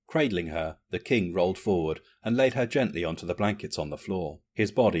 Cradling her, the king rolled forward and laid her gently onto the blankets on the floor, his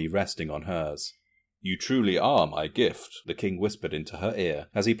body resting on hers. "You truly are my gift," the king whispered into her ear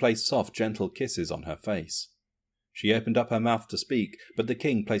as he placed soft, gentle kisses on her face. She opened up her mouth to speak, but the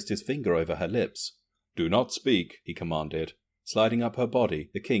king placed his finger over her lips. "Do not speak," he commanded. Sliding up her body,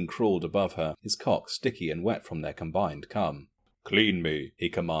 the king crawled above her, his cock sticky and wet from their combined cum. "Clean me," he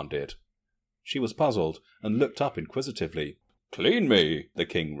commanded. She was puzzled and looked up inquisitively. "Clean me," the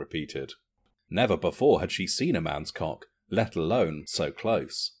king repeated. Never before had she seen a man's cock, let alone so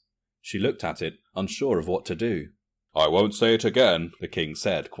close. She looked at it, unsure of what to do. "I won't say it again," the king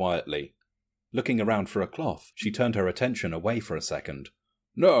said quietly. Looking around for a cloth, she turned her attention away for a second.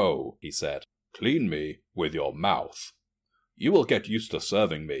 "No," he said. "Clean me with your mouth. You will get used to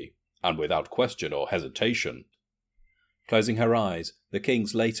serving me, and without question or hesitation." Closing her eyes, the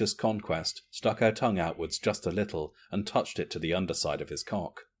king's latest conquest stuck her tongue outwards just a little and touched it to the underside of his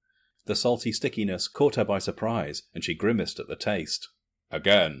cock. The salty stickiness caught her by surprise, and she grimaced at the taste.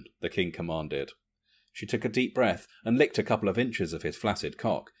 "Again," the king commanded. She took a deep breath and licked a couple of inches of his flaccid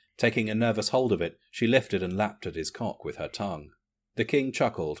cock. Taking a nervous hold of it, she lifted and lapped at his cock with her tongue. The king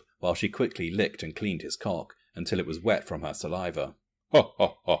chuckled, while she quickly licked and cleaned his cock, until it was wet from her saliva. "Ha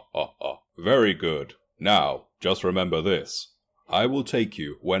ha ha ha ha. Very good. Now, just remember this. I will take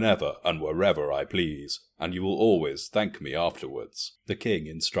you whenever and wherever I please, and you will always thank me afterwards," the king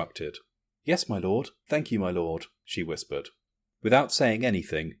instructed. "Yes, my lord. Thank you, my lord," she whispered. Without saying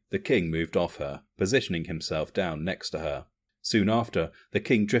anything, the king moved off her, positioning himself down next to her. Soon after, the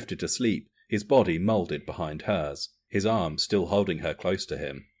king drifted to sleep, his body moulded behind hers, his arms still holding her close to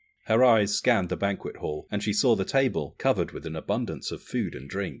him. Her eyes scanned the banquet hall, and she saw the table covered with an abundance of food and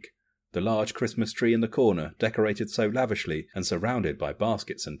drink. The large Christmas tree in the corner, decorated so lavishly and surrounded by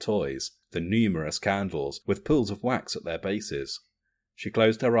baskets and toys, the numerous candles, with pools of wax at their bases. She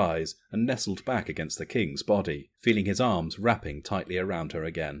closed her eyes and nestled back against the king's body, feeling his arms wrapping tightly around her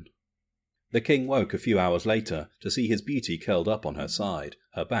again. The king woke a few hours later to see his beauty curled up on her side,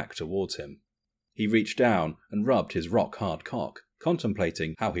 her back towards him. He reached down and rubbed his rock-hard cock,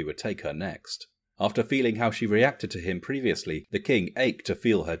 contemplating how he would take her next. After feeling how she reacted to him previously, the king ached to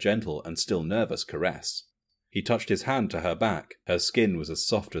feel her gentle and still nervous caress. He touched his hand to her back. Her skin was as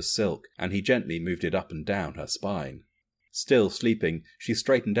soft as silk, and he gently moved it up and down her spine. Still sleeping, she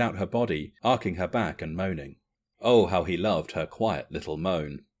straightened out her body, arcing her back and moaning. Oh, how he loved her quiet little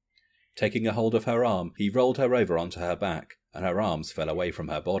moan. Taking a hold of her arm, he rolled her over onto her back, and her arms fell away from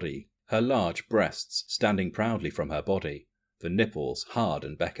her body, her large breasts standing proudly from her body, the nipples hard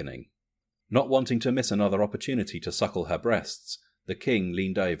and beckoning. Not wanting to miss another opportunity to suckle her breasts, the king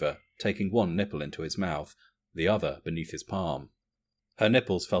leaned over, taking one nipple into his mouth, the other beneath his palm. Her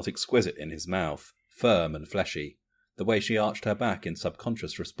nipples felt exquisite in his mouth, firm and fleshy. The way she arched her back in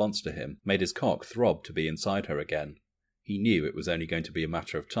subconscious response to him made his cock throb to be inside her again. He knew it was only going to be a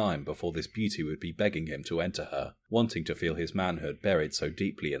matter of time before this beauty would be begging him to enter her, wanting to feel his manhood buried so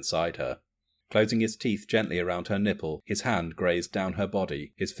deeply inside her. Closing his teeth gently around her nipple, his hand grazed down her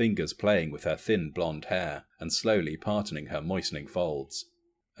body, his fingers playing with her thin blonde hair, and slowly parting her moistening folds.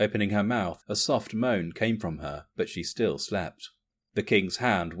 Opening her mouth, a soft moan came from her, but she still slept. The king's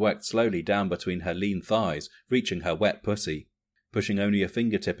hand worked slowly down between her lean thighs, reaching her wet pussy. Pushing only a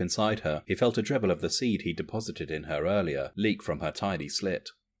fingertip inside her, he felt a dribble of the seed he deposited in her earlier leak from her tiny slit.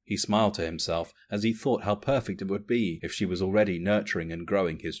 He smiled to himself as he thought how perfect it would be if she was already nurturing and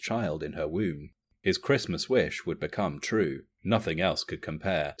growing his child in her womb. His Christmas wish would become true. Nothing else could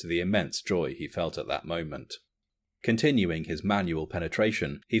compare to the immense joy he felt at that moment. Continuing his manual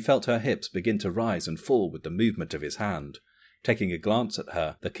penetration, he felt her hips begin to rise and fall with the movement of his hand. Taking a glance at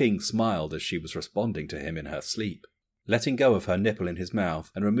her, the king smiled as she was responding to him in her sleep. Letting go of her nipple in his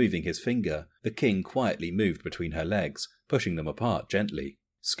mouth and removing his finger, the king quietly moved between her legs, pushing them apart gently.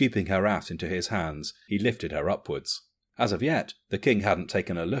 Scooping her ass into his hands, he lifted her upwards. As of yet, the king hadn't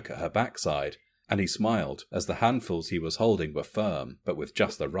taken a look at her backside, and he smiled as the handfuls he was holding were firm, but with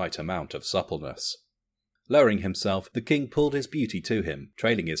just the right amount of suppleness. Lowering himself, the king pulled his beauty to him,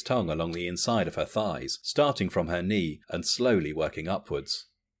 trailing his tongue along the inside of her thighs, starting from her knee and slowly working upwards.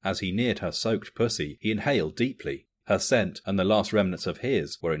 As he neared her soaked pussy, he inhaled deeply. Her scent and the last remnants of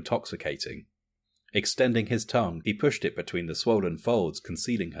his were intoxicating. Extending his tongue, he pushed it between the swollen folds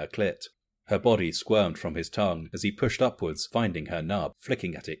concealing her clit. Her body squirmed from his tongue as he pushed upwards, finding her nub,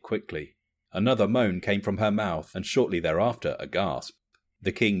 flicking at it quickly. Another moan came from her mouth, and shortly thereafter a gasp.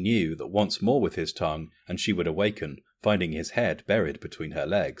 The king knew that once more with his tongue, and she would awaken, finding his head buried between her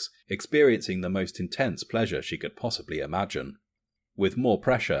legs, experiencing the most intense pleasure she could possibly imagine. With more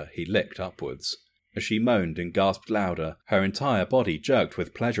pressure, he licked upwards. As she moaned and gasped louder, her entire body jerked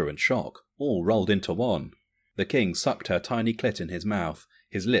with pleasure and shock, all rolled into one. The king sucked her tiny clit in his mouth,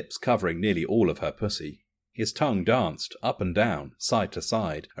 his lips covering nearly all of her pussy. His tongue danced, up and down, side to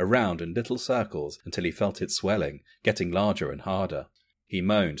side, around in little circles until he felt it swelling, getting larger and harder. He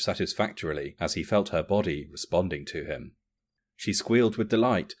moaned satisfactorily as he felt her body responding to him. She squealed with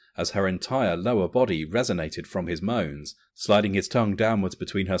delight as her entire lower body resonated from his moans. Sliding his tongue downwards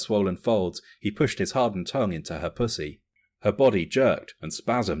between her swollen folds, he pushed his hardened tongue into her pussy. Her body jerked and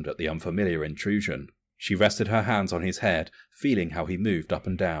spasmed at the unfamiliar intrusion. She rested her hands on his head, feeling how he moved up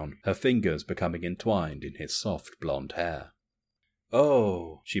and down, her fingers becoming entwined in his soft blonde hair.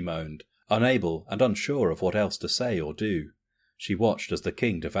 "Oh," she moaned, unable and unsure of what else to say or do. She watched as the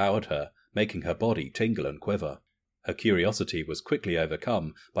king devoured her, making her body tingle and quiver. Her curiosity was quickly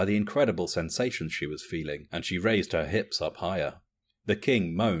overcome by the incredible sensations she was feeling, and she raised her hips up higher. The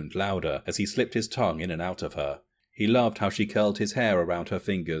king moaned louder as he slipped his tongue in and out of her. He loved how she curled his hair around her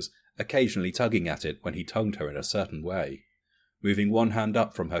fingers, occasionally tugging at it when he tongued her in a certain way. Moving one hand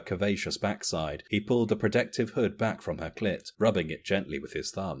up from her curvaceous backside, he pulled the protective hood back from her clit, rubbing it gently with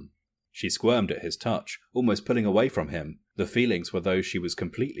his thumb. She squirmed at his touch, almost pulling away from him. The feelings were those she was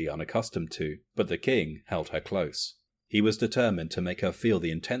completely unaccustomed to, but the king held her close. He was determined to make her feel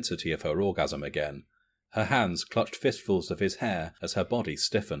the intensity of her orgasm again. Her hands clutched fistfuls of his hair as her body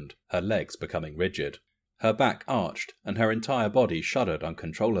stiffened, her legs becoming rigid. Her back arched, and her entire body shuddered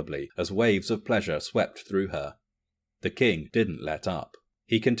uncontrollably as waves of pleasure swept through her. The king didn't let up.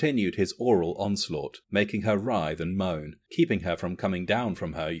 He continued his oral onslaught, making her writhe and moan, keeping her from coming down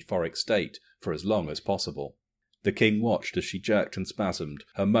from her euphoric state for as long as possible. The king watched as she jerked and spasmed,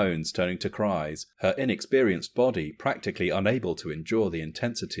 her moans turning to cries, her inexperienced body practically unable to endure the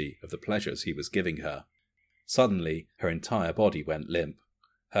intensity of the pleasures he was giving her. Suddenly, her entire body went limp.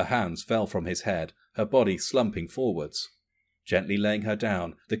 Her hands fell from his head, her body slumping forwards. Gently laying her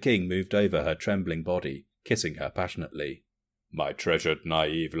down, the king moved over her trembling body, kissing her passionately. "My treasured,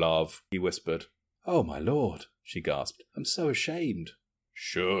 naive love," he whispered. "Oh, my lord," she gasped. "I'm so ashamed."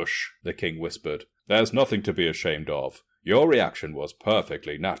 "Shush," the king whispered. "There's nothing to be ashamed of. Your reaction was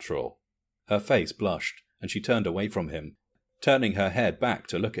perfectly natural." Her face blushed, and she turned away from him. Turning her head back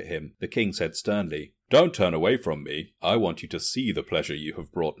to look at him, the king said sternly, "Don't turn away from me. I want you to see the pleasure you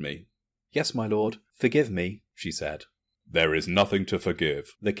have brought me." "Yes, my lord. Forgive me," she said. "There is nothing to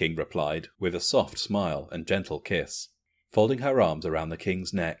forgive," the king replied, with a soft smile and gentle kiss. Folding her arms around the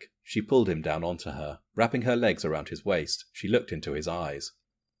king's neck, she pulled him down onto her. Wrapping her legs around his waist, she looked into his eyes.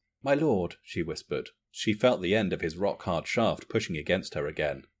 "My lord," she whispered. She felt the end of his rock-hard shaft pushing against her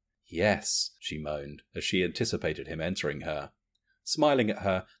again. "Yes," she moaned, as she anticipated him entering her. Smiling at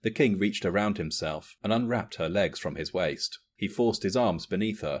her, the king reached around himself and unwrapped her legs from his waist. He forced his arms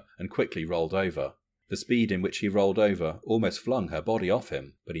beneath her and quickly rolled over. The speed in which he rolled over almost flung her body off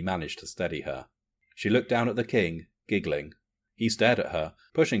him, but he managed to steady her. She looked down at the king, giggling. He stared at her,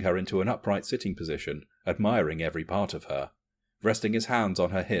 pushing her into an upright sitting position, admiring every part of her. Resting his hands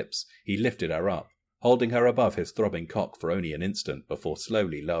on her hips, he lifted her up, holding her above his throbbing cock for only an instant before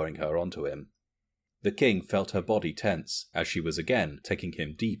slowly lowering her onto him. The king felt her body tense, as she was again taking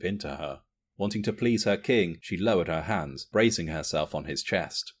him deep into her. Wanting to please her king, she lowered her hands, bracing herself on his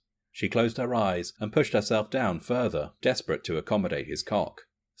chest. She closed her eyes and pushed herself down further, desperate to accommodate his cock.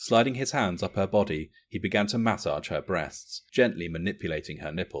 Sliding his hands up her body, he began to massage her breasts, gently manipulating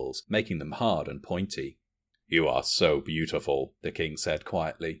her nipples, making them hard and pointy. "You are so beautiful," the king said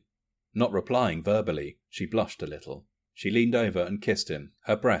quietly. Not replying verbally, she blushed a little. She leaned over and kissed him,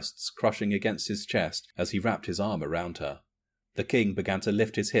 her breasts crushing against his chest as he wrapped his arm around her. The king began to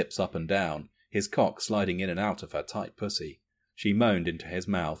lift his hips up and down, his cock sliding in and out of her tight pussy. She moaned into his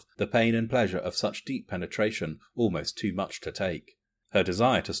mouth, the pain and pleasure of such deep penetration almost too much to take. Her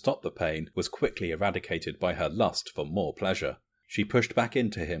desire to stop the pain was quickly eradicated by her lust for more pleasure. She pushed back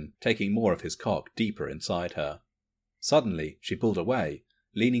into him, taking more of his cock deeper inside her. Suddenly, she pulled away,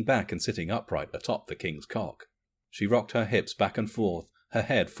 leaning back and sitting upright atop the king's cock. She rocked her hips back and forth, her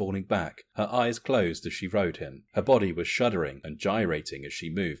head falling back, her eyes closed as she rode him. Her body was shuddering and gyrating as she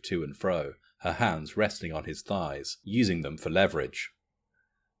moved to and fro, her hands resting on his thighs, using them for leverage.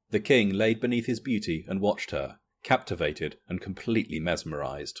 The king laid beneath his beauty and watched her, captivated and completely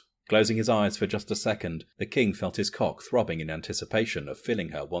mesmerized. Closing his eyes for just a second, the king felt his cock throbbing in anticipation of filling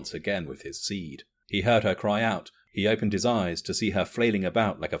her once again with his seed. He heard her cry out. He opened his eyes to see her flailing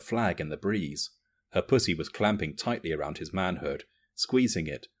about like a flag in the breeze. Her pussy was clamping tightly around his manhood, squeezing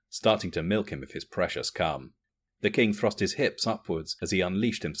it, starting to milk him of his precious cum. The king thrust his hips upwards as he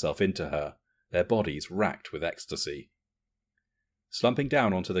unleashed himself into her, their bodies racked with ecstasy. Slumping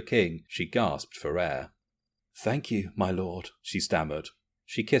down onto the king, she gasped for air. "Thank you, my lord," she stammered.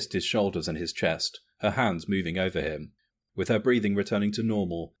 She kissed his shoulders and his chest, her hands moving over him. With her breathing returning to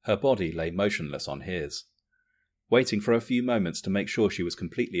normal, her body lay motionless on his. Waiting for a few moments to make sure she was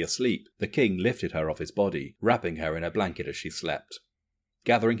completely asleep, the king lifted her off his body, wrapping her in a blanket as she slept.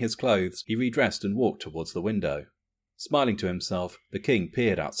 Gathering his clothes, he redressed and walked towards the window. Smiling to himself, the king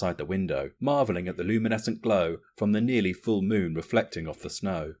peered outside the window, marvelling at the luminescent glow from the nearly full moon reflecting off the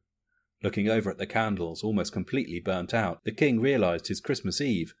snow. Looking over at the candles almost completely burnt out, the king realised his Christmas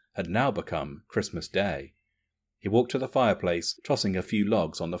Eve had now become Christmas Day. He walked to the fireplace, tossing a few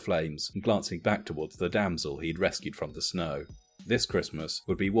logs on the flames and glancing back towards the damsel he'd rescued from the snow. This Christmas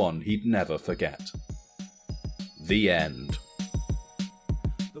would be one he'd never forget. The end.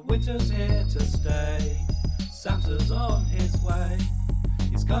 The winter's here to stay. Santa's on his way.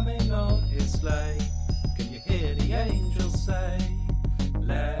 He's coming on his sleigh. Can you hear the angels say,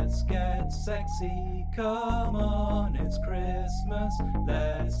 let's get sexy, come on, it's Christmas.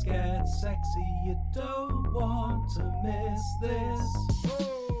 Let's get sexy, you don't want to miss this.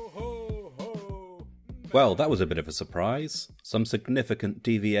 Ho, ho, ho. Well, that was a bit of a surprise. Some significant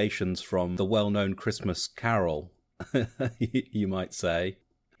deviations from the well-known Christmas carol, you might say.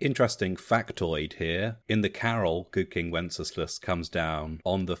 Interesting factoid here. In the carol, Good King Wenceslas comes down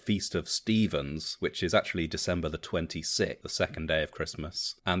on the Feast of Stevens, which is actually December the 26th, the second day of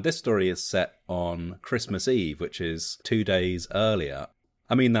Christmas. And this story is set on Christmas Eve, which is 2 days earlier.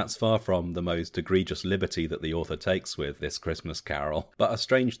 I mean, that's far from the most egregious liberty that the author takes with this Christmas carol, but a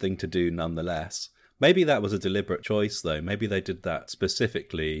strange thing to do nonetheless. Maybe that was a deliberate choice, though. Maybe they did that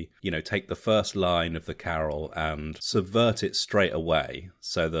specifically, take the first line of the carol and subvert it straight away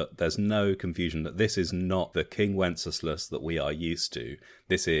so that there's no confusion that this is not the King Wenceslas that we are used to.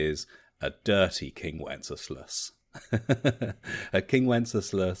 This is a dirty King Wenceslas. A King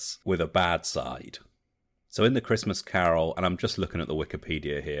Wenceslas with a bad side. So in the Christmas carol, and I'm just looking at the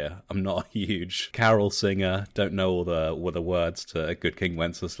Wikipedia here, I'm not a huge carol singer, don't know all the words to Good King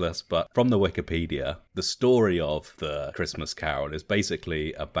Wenceslas, but from the Wikipedia, the story of the Christmas carol is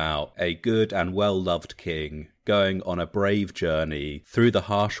basically about a good and well-loved king going on a brave journey through the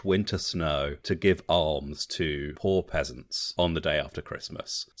harsh winter snow to give alms to poor peasants on the day after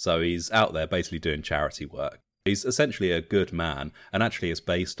Christmas. So he's out there basically doing charity work. He's essentially a good man, and actually is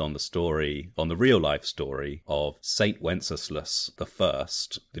based on the real-life story of Saint Wenceslas I,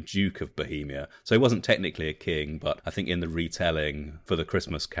 the Duke of Bohemia. So he wasn't technically a king, but I think in the retelling for the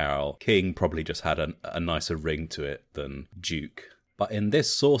Christmas carol, king probably just had a nicer ring to it than duke. But in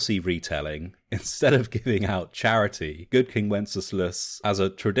this saucy retelling, instead of giving out charity, Good King Wenceslas, as a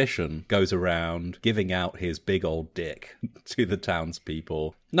tradition, goes around giving out his big old dick to the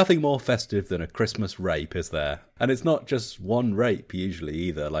townspeople. Nothing more festive than a Christmas rape, is there? And it's not just one rape usually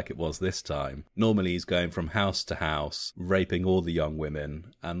either, like it was this time. Normally he's going from house to house, raping all the young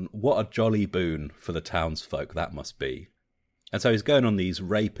women, and what a jolly boon for the townsfolk that must be. And so he's going on these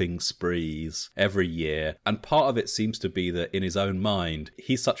raping sprees every year, and part of it seems to be that in his own mind,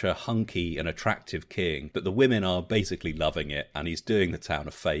 he's such a hunky and attractive king that the women are basically loving it, and he's doing the town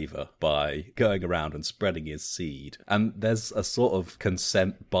a favour by going around and spreading his seed. And there's a sort of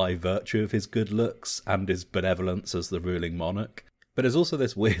consent by virtue of his good looks and his benevolence as the ruling monarch. But there's also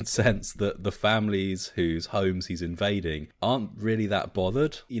this weird sense that the families whose homes he's invading aren't really that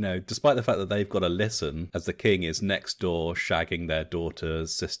bothered. Despite the fact that they've got to listen as the king is next door shagging their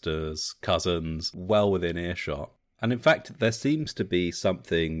daughters, sisters, cousins, well within earshot. And in fact, there seems to be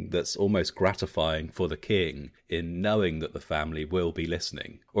something that's almost gratifying for the king in knowing that the family will be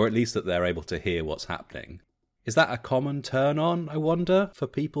listening, or at least that they're able to hear what's happening. Is that a common turn-on, I wonder, for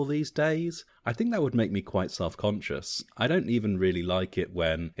people these days? I think that would make me quite self-conscious. I don't even really like it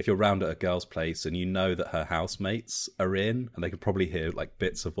when, if you're round at a girl's place and you know that her housemates are in, and they could probably hear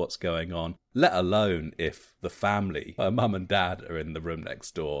bits of what's going on, let alone if the family, her mum and dad, are in the room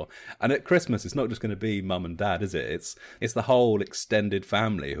next door. And at Christmas, it's not just going to be mum and dad, is it? It's the whole extended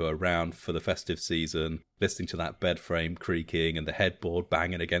family who are around for the festive season, listening to that bed frame creaking and the headboard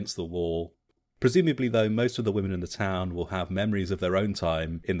banging against the wall. Presumably, though, most of the women in the town will have memories of their own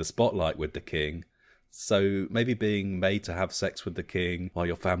time in the spotlight with the king. So maybe being made to have sex with the king while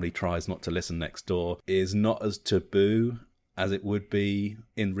your family tries not to listen next door is not as taboo as it would be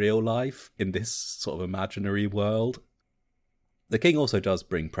in real life, in this sort of imaginary world. The king also does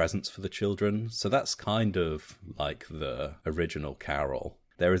bring presents for the children, so that's kind of like the original carol.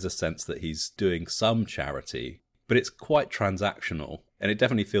 There is a sense that he's doing some charity, but it's quite transactional. And it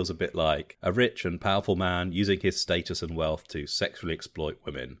definitely feels a bit like a rich and powerful man using his status and wealth to sexually exploit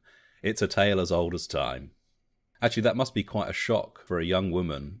women. It's a tale as old as time. Actually, that must be quite a shock for a young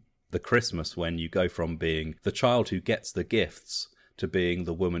woman. The Christmas when you go from being the child who gets the gifts to being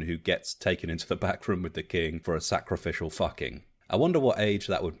the woman who gets taken into the back room with the king for a sacrificial fucking. I wonder what age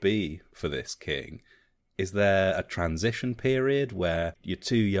that would be for this king. Is there a transition period where you're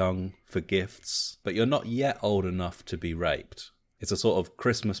too young for gifts, but you're not yet old enough to be raped? It's a sort of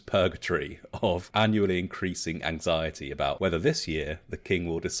Christmas purgatory of annually increasing anxiety about whether this year the king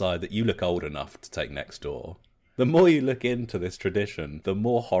will decide that you look old enough to take next door. The more you look into this tradition, the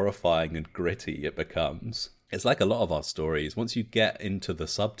more horrifying and gritty it becomes. It's like a lot of our stories. Once you get into the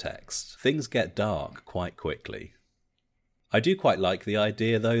subtext, things get dark quite quickly. I do quite like the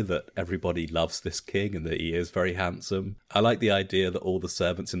idea, though, that everybody loves this king and that he is very handsome. I like the idea that all the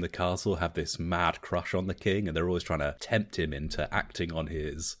servants in the castle have this mad crush on the king and they're always trying to tempt him into acting on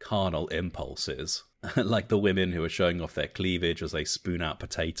his carnal impulses. Like the women who are showing off their cleavage as they spoon out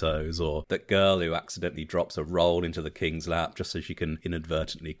potatoes, or that girl who accidentally drops a roll into the king's lap just so she can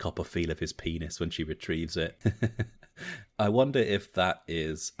inadvertently cop a feel of his penis when she retrieves it. I wonder if that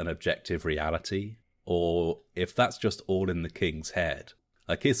is an objective reality, or if that's just all in the king's head.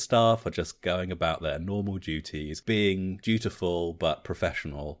 Like his staff are just going about their normal duties, being dutiful but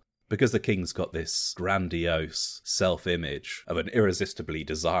professional, because the king's got this grandiose self-image of an irresistibly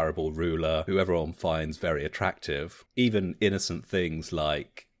desirable ruler who everyone finds very attractive. Even innocent things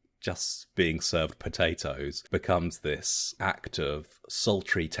like just being served potatoes becomes this act of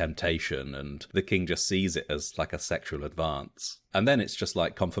sultry temptation, and the king just sees it as like a sexual advance. And then it's just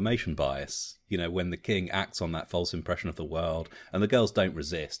like confirmation bias. You know, when the king acts on that false impression of the world, and the girls don't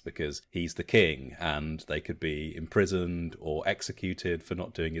resist because he's the king and they could be imprisoned or executed for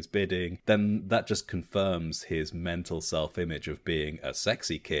not doing his bidding, then that just confirms his mental self-image of being a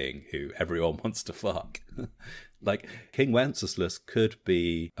sexy king who everyone wants to fuck. Like, King Wenceslas could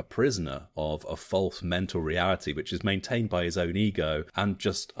be a prisoner of a false mental reality which is maintained by his own ego and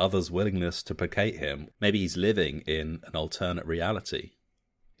just others' willingness to placate him. Maybe he's living in an alternate reality.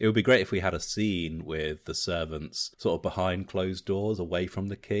 It would be great if we had a scene with the servants sort of behind closed doors away from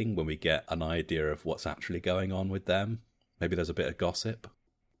the king when we get an idea of what's actually going on with them. Maybe there's a bit of gossip.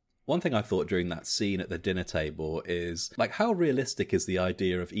 One thing I thought during that scene at the dinner table is, like, how realistic is the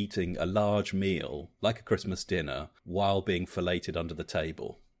idea of eating a large meal, like a Christmas dinner, while being filleted under the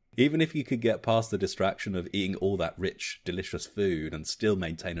table? Even if you could get past the distraction of eating all that rich, delicious food and still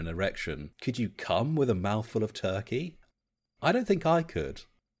maintain an erection, could you come with a mouthful of turkey? I don't think I could.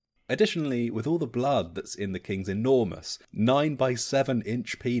 Additionally, with all the blood that's in the king's enormous 9 by 7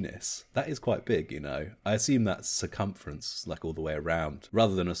 inch penis, that is quite big, you know. I assume that's circumference, like all the way around,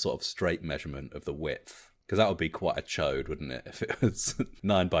 rather than a sort of straight measurement of the width. Because that would be quite a chode, wouldn't it, if it was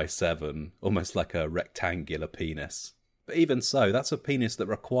 9 by 7, almost like a rectangular penis. But even so, that's a penis that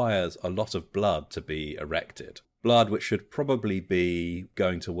requires a lot of blood to be erected. Blood which should probably be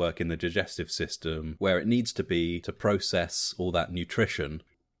going to work in the digestive system, where it needs to be to process all that nutrition.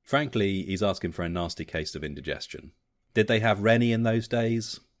 Frankly, he's asking for a nasty case of indigestion. Did they have Rennie in those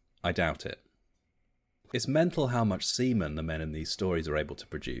days? I doubt it. It's mental how much semen the men in these stories are able to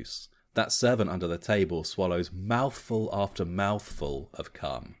produce. That servant under the table swallows mouthful after mouthful of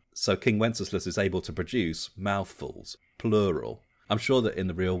cum. So King Wenceslas is able to produce mouthfuls, plural. I'm sure that in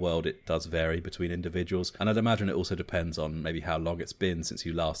the real world it does vary between individuals, and I'd imagine it also depends on maybe how long it's been since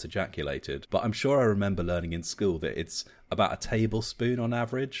you last ejaculated. But I'm sure I remember learning in school that it's about a tablespoon on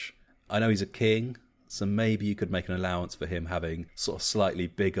average. I know he's a king, so maybe you could make an allowance for him having sort of slightly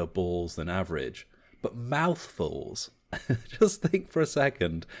bigger balls than average. But mouthfuls, just think for a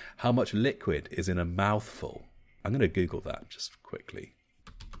second how much liquid is in a mouthful. I'm going to Google that just quickly.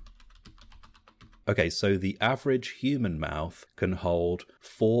 Okay, so the average human mouth can hold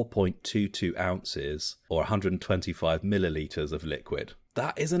 4.22 ounces or 125 millilitres of liquid.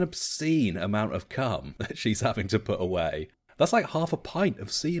 That is an obscene amount of cum that she's having to put away. That's like half a pint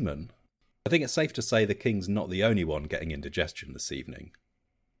of semen. I think it's safe to say the king's not the only one getting indigestion this evening.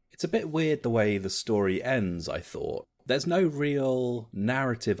 It's a bit weird the way the story ends, I thought. There's no real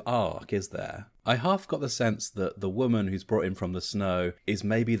narrative arc, is there? I half got the sense that the woman who's brought in from the snow is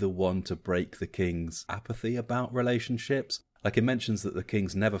maybe the one to break the king's apathy about relationships. Like, it mentions that the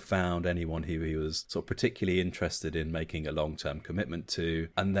king's never found anyone who he was sort of particularly interested in making a long-term commitment to.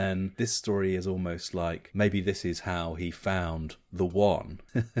 And then this story is almost like maybe this is how he found the one.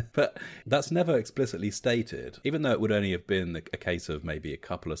 But that's never explicitly stated, even though it would only have been a case of maybe a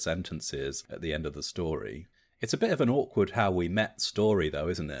couple of sentences at the end of the story. It's a bit of an awkward how we met story, though,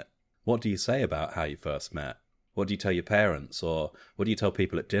 isn't it? What do you say about how you first met? What do you tell your parents? Or what do you tell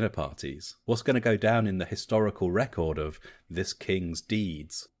people at dinner parties? What's going to go down in the historical record of this king's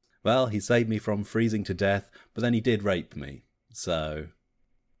deeds? well, he saved me from freezing to death, but then he did rape me. So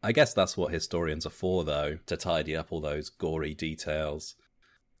I guess that's what historians are for, though, to tidy up all those gory details.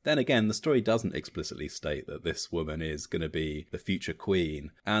 Then again, the story doesn't explicitly state that this woman is going to be the future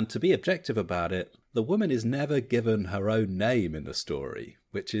queen, and to be objective about it, the woman is never given her own name in the story,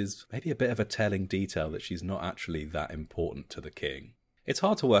 which is maybe a bit of a telling detail that she's not actually that important to the king. It's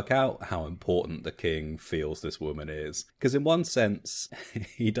hard to work out how important the king feels this woman is, because in one sense,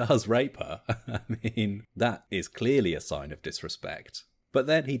 he does rape her. I mean, that is clearly a sign of disrespect. But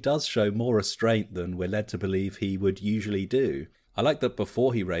then he does show more restraint than we're led to believe he would usually do. I like that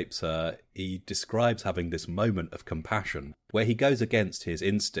before he rapes her, he describes having this moment of compassion, where he goes against his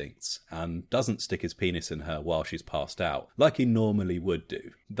instincts and doesn't stick his penis in her while she's passed out, like he normally would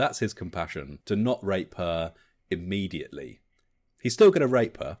do. That's his compassion, to not rape her immediately. He's still going to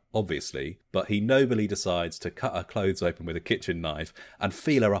rape her, obviously, but he nobly decides to cut her clothes open with a kitchen knife and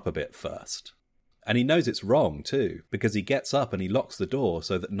feel her up a bit first. And he knows it's wrong, too, because he gets up and he locks the door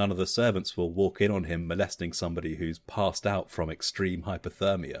so that none of the servants will walk in on him molesting somebody who's passed out from extreme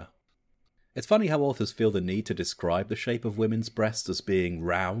hypothermia. It's funny how authors feel the need to describe the shape of women's breasts as being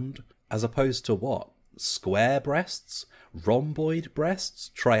round, as opposed to what? Square breasts? Rhomboid breasts?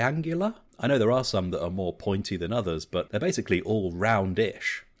 Triangular? I know there are some that are more pointy than others, but they're basically all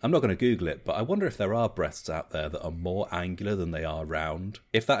roundish. I'm not going to Google it, but I wonder if there are breasts out there that are more angular than they are round.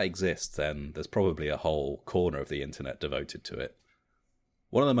 If that exists, then there's probably a whole corner of the internet devoted to it.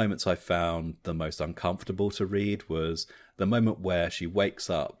 One of the moments I found the most uncomfortable to read was the moment where she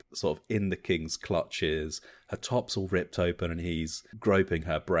wakes up sort of in the king's clutches, her top's all ripped open and he's groping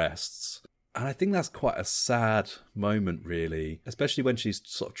her breasts. And I think that's quite a sad moment, really, especially when she's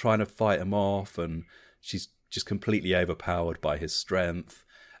sort of trying to fight him off and she's just completely overpowered by his strength.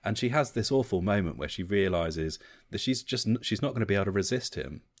 And she has this awful moment where she realises that she's not going to be able to resist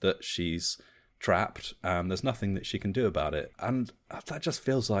him, that she's trapped and there's nothing that she can do about it. And that just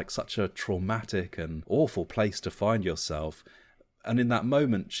feels like such a traumatic and awful place to find yourself. And in that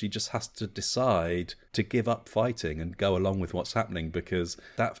moment, she just has to decide to give up fighting and go along with what's happening, because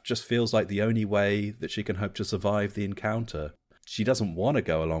that just feels like the only way that she can hope to survive the encounter. She doesn't want to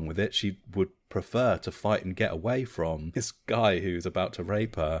go along with it. She would prefer to fight and get away from this guy who's about to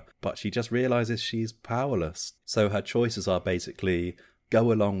rape her, but she just realises she's powerless. So her choices are basically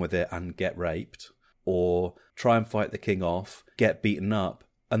go along with it and get raped, or try and fight the king off, get beaten up,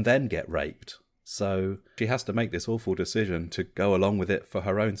 and then get raped. So she has to make this awful decision to go along with it for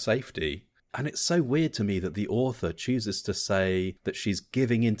her own safety. And it's so weird to me that the author chooses to say that she's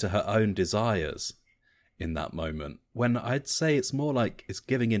giving in to her own desires in that moment, when I'd say it's more like it's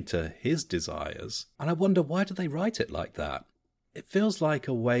giving into his desires. And I wonder, why do they write it like that? It feels like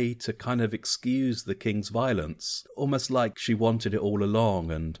a way to kind of excuse the king's violence, almost like she wanted it all along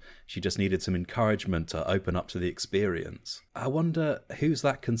and she just needed some encouragement to open up to the experience. I wonder, who's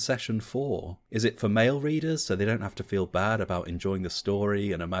that concession for? Is it for male readers so they don't have to feel bad about enjoying the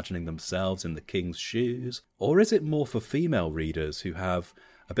story and imagining themselves in the king's shoes? Or is it more for female readers who have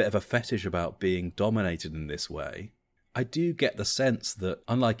a bit of a fetish about being dominated in this way? I do get the sense that,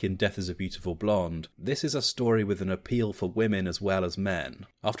 unlike in Death is a Beautiful Blonde, this is a story with an appeal for women as well as men.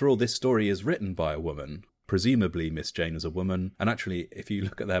 After all, this story is written by a woman. Presumably Miss Jane is a woman, and actually, if you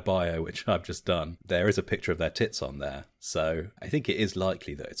look at their bio, which I've just done, there is a picture of their tits on there, so I think it is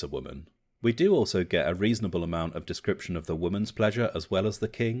likely that it's a woman. We do also get a reasonable amount of description of the woman's pleasure as well as the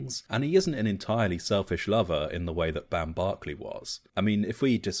king's, and he isn't an entirely selfish lover in the way that Bam Barkley was. I mean, if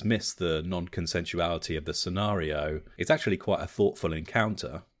we dismiss the non-consensuality of the scenario, it's actually quite a thoughtful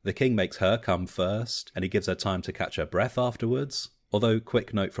encounter. The king makes her come first, and he gives her time to catch her breath afterwards. Although,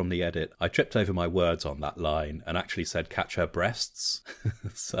 quick note from the edit, I tripped over my words on that line and actually said catch her breasts,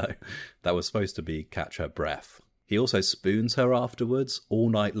 so that was supposed to be catch her breath. He also spoons her afterwards, all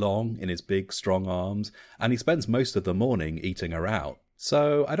night long, in his big, strong arms, and he spends most of the morning eating her out.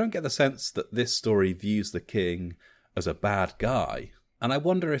 So I don't get the sense that this story views the king as a bad guy. And I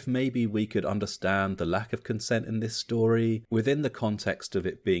wonder if maybe we could understand the lack of consent in this story within the context of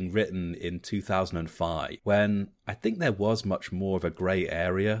it being written in 2005, when I think there was much more of a grey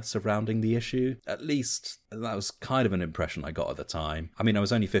area surrounding the issue. At least that was kind of an impression I got at the time. I mean, I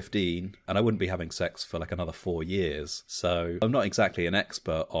was only 15 and I wouldn't be having sex for like another 4 years, so I'm not exactly an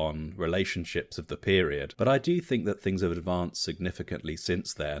expert on relationships of the period, but I do think that things have advanced significantly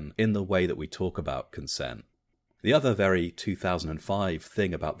since then in the way that we talk about consent. The other very 2005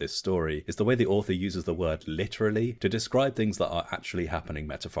 thing about this story is the way the author uses the word literally to describe things that are actually happening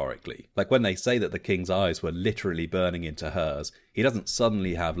metaphorically. Like when they say that the king's eyes were literally burning into hers, he doesn't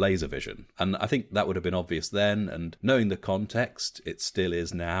suddenly have laser vision. And I think that would have been obvious then, and knowing the context, it still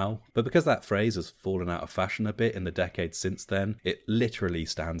is now. But because that phrase has fallen out of fashion a bit in the decades since then, it literally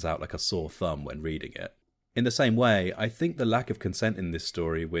stands out like a sore thumb when reading it. In the same way, I think the lack of consent in this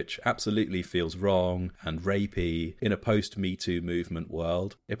story, which absolutely feels wrong and rapey in a post-Me Too movement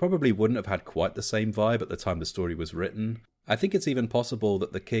world, it probably wouldn't have had quite the same vibe at the time the story was written. I think it's even possible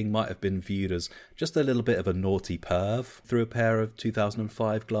that the king might have been viewed as just a little bit of a naughty perv through a pair of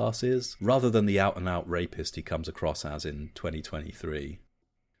 2005 glasses, rather than the out-and-out rapist he comes across as in 2023.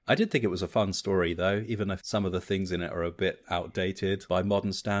 I did think it was a fun story though, even if some of the things in it are a bit outdated by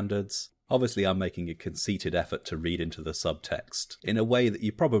modern standards. Obviously, I'm making a conceited effort to read into the subtext in a way that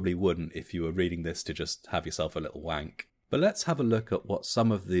you probably wouldn't if you were reading this to just have yourself a little wank. But let's have a look at what some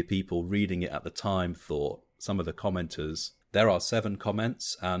of the people reading it at the time thought, some of the commenters. There are 7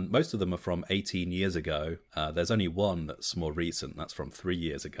 comments, and most of them are from 18 years ago. There's only one that's more recent, that's from 3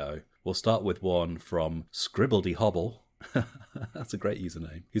 years ago. We'll start with one from Scribbledy Hobble. That's a great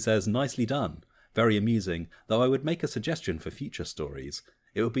username. He says, "Nicely done. Very amusing, though I would make a suggestion for future stories.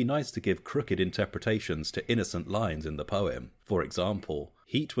 It would be nice to give crooked interpretations to innocent lines in the poem. For example,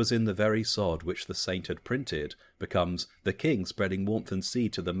 'Heat was in the very sod which the saint had printed' becomes 'the king spreading warmth and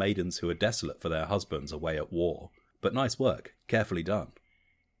seed to the maidens who are desolate for their husbands away at war.' But nice work, carefully done."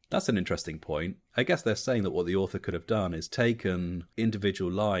 That's an interesting point. I guess they're saying that what the author could have done is taken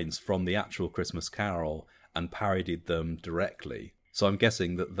individual lines from the actual Christmas Carol and parodied them directly. So I'm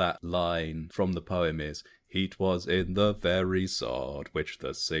guessing that that line from the poem is, "Heat was in the very sod which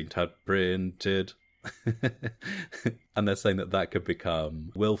the saint had printed." And they're saying that that could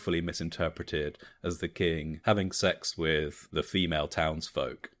become willfully misinterpreted as the king having sex with the female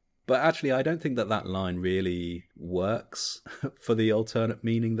townsfolk. But actually, I don't think that that line really works for the alternate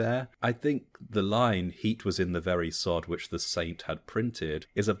meaning there. I think the line, "Heat was in the very sod which the saint had printed,"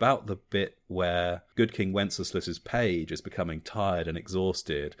 is about the bit where good King Wenceslas's page is becoming tired and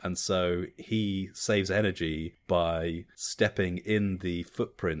exhausted, and so he saves energy by stepping in the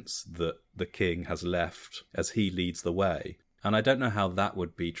footprints that the king has left as he leads the way. And I don't know how that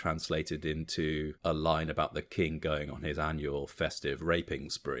would be translated into a line about the king going on his annual festive raping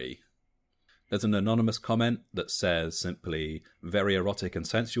spree. There's an anonymous comment that says simply, "Very erotic and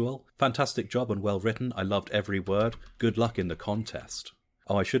sensual. Fantastic job and well written. I loved every word. Good luck in the contest."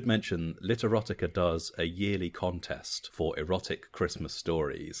 Oh, I should mention, Literotica does a yearly contest for erotic Christmas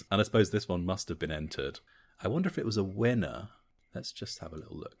stories, and I suppose this one must have been entered. I wonder if it was a winner. Let's just have a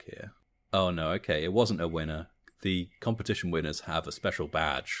little look here. Oh no, okay, it wasn't a winner. The competition winners have a special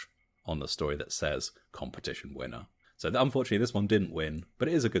badge on the story that says competition winner. So unfortunately this one didn't win, but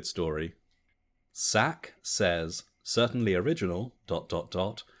it is a good story. Sack says, "Certainly original, ...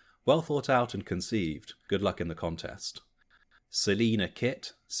 well thought out and conceived. Good luck in the contest." Selena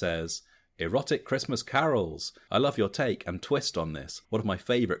Kit says, "Erotic Christmas carols. I love your take and twist on this. One of my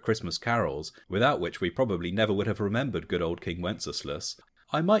favourite Christmas carols, without which we probably never would have remembered good old King Wenceslas.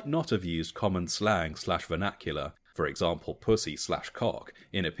 I might not have used common slang/vernacular, for example pussy/cock,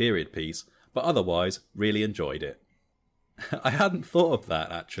 in a period piece, but otherwise really enjoyed it." I hadn't thought of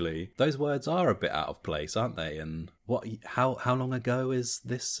that, actually. Those words are a bit out of place, aren't they? And how long ago is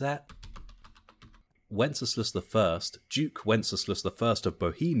this set? Wenceslas I, Duke Wenceslas I of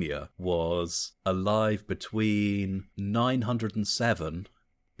Bohemia, was alive between 907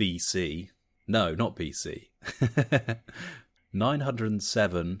 BC. No, not BC.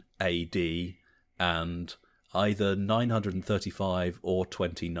 907 AD and either 935 or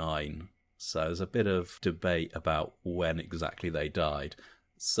 29. So there's a bit of debate about when exactly they died.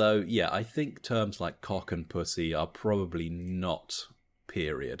 So yeah, I think terms like cock and pussy are probably not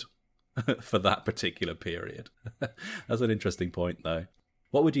period for that particular period. That's an interesting point though.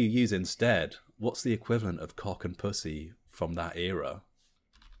 What would you use instead? What's the equivalent of cock and pussy from that era?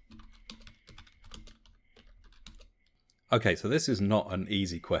 Okay, so this is not an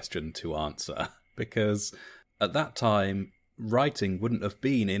easy question to answer, because at that time, writing wouldn't have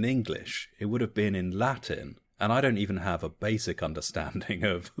been in English. It would have been in Latin, and I don't even have a basic understanding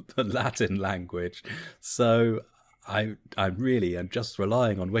of the Latin language. So I really am just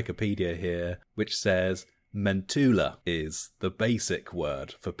relying on Wikipedia here, which says mentula is the basic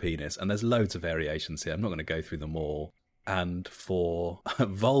word for penis, and there's loads of variations here. I'm not going to go through them all. And for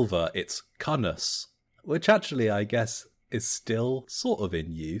vulva, it's cunus, which actually, I guess, is still sort of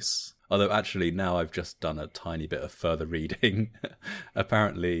in use. Although actually now I've just done a tiny bit of further reading.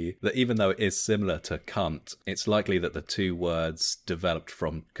 Apparently, that even though it is similar to cunt, it's likely that the two words developed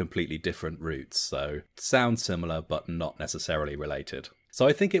from completely different roots. So sound similar, but not necessarily related. So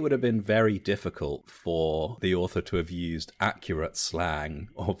I think it would have been very difficult for the author to have used accurate slang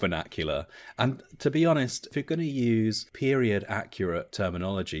or vernacular. And to be honest, if you're going to use period-accurate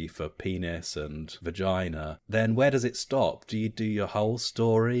terminology for penis and vagina, then where does it stop? Do you do your whole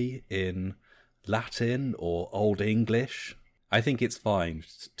story in Latin or Old English? I think it's fine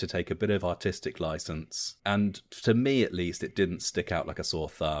to take a bit of artistic license. And to me, at least, it didn't stick out like a sore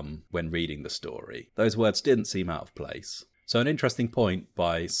thumb when reading the story. Those words didn't seem out of place. So an interesting point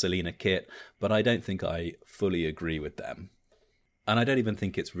by Selena Kitt, but I don't think I fully agree with them. And I don't even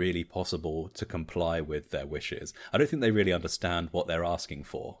think it's really possible to comply with their wishes. I don't think they really understand what they're asking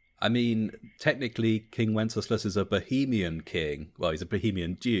for. I mean, technically, King Wenceslas is a Bohemian king. Well, he's a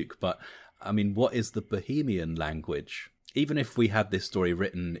Bohemian duke, but I mean, what is the Bohemian language? Even if we had this story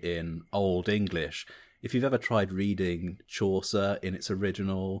written in Old English, if you've ever tried reading Chaucer in its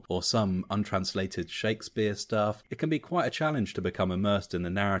original or some untranslated Shakespeare stuff, it can be quite a challenge to become immersed in the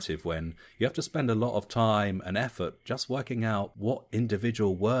narrative when you have to spend a lot of time and effort just working out what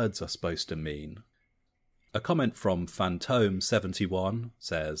individual words are supposed to mean. A comment from Phantom71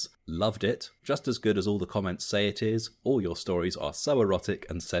 says, "Loved it. Just as good as all the comments say it is. All your stories are so erotic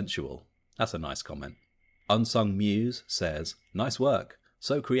and sensual." That's a nice comment. Unsung Muse says, "Nice work.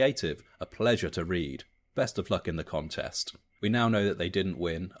 So creative. A pleasure to read. Best of luck in the contest." We now know that they didn't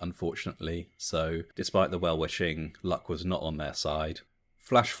win, unfortunately, so despite the well-wishing, luck was not on their side.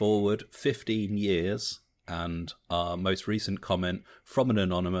 Flash forward 15 years, and our most recent comment from an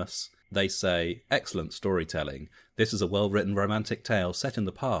anonymous, they say, "Excellent storytelling. This is a well-written romantic tale set in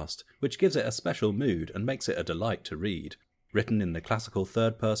the past, which gives it a special mood and makes it a delight to read. Written in the classical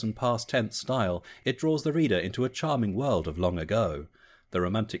third-person past tense style, it draws the reader into a charming world of long ago. The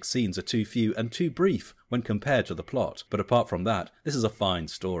romantic scenes are too few and too brief when compared to the plot, but apart from that, this is a fine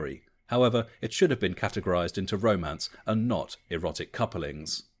story. However, it should have been categorised into romance and not erotic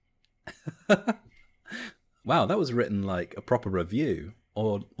couplings." Wow, that was written like a proper review,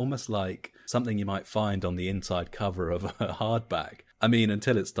 or almost like something you might find on the inside cover of a hardback. I mean,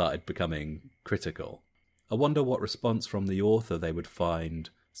 until it started becoming critical. I wonder what response from the author they would find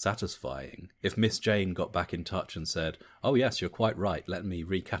satisfying. If Miss Jane got back in touch and said, "Oh yes, you're quite right, let me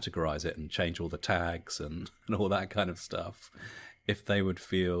recategorize it and change all the tags and all that kind of stuff," if they would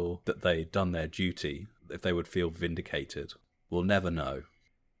feel that they'd done their duty, if they would feel vindicated. We'll never know.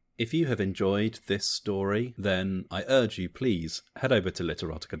 If you have enjoyed this story, then I urge you, please head over to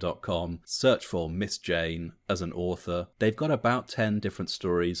literotica.com, search for Miss Jane as an author. They've got about 10 different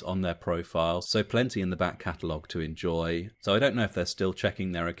stories on their profile, so plenty in the back catalogue to enjoy. So I don't know if they're still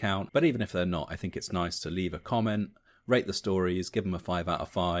checking their account, but even if they're not, I think it's nice to leave a comment, rate the stories, give them a 5 out of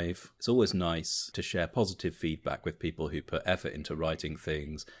 5. It's always nice to share positive feedback with people who put effort into writing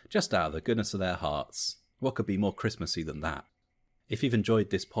things just out of the goodness of their hearts. What could be more Christmassy than that? If you've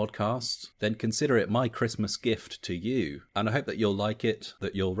enjoyed this podcast, then consider it my Christmas gift to you. And I hope that you'll like it,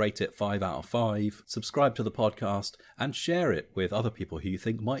 that you'll rate it 5 out of 5, subscribe to the podcast, and share it with other people who you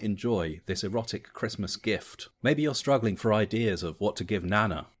think might enjoy this erotic Christmas gift. Maybe you're struggling for ideas of what to give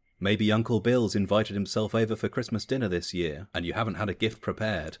Nana. Maybe Uncle Bill's invited himself over for Christmas dinner this year, and you haven't had a gift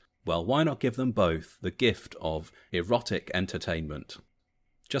prepared. Well, why not give them both the gift of erotic entertainment?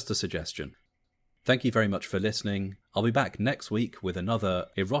 Just a suggestion. Thank you very much for listening. I'll be back next week with another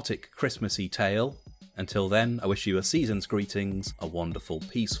erotic Christmassy tale. Until then, I wish you a season's greetings, a wonderful,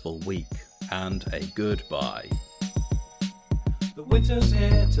 peaceful week, and a goodbye. The winter's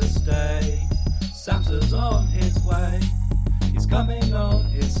here to stay. Santa's on his way. He's coming on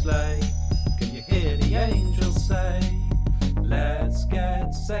his sleigh. Can you hear the angels say, "Let's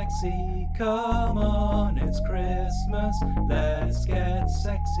get sexy, come on, it's Christmas. Let's get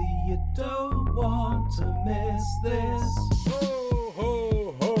sexy, you don't want to miss this." Ho,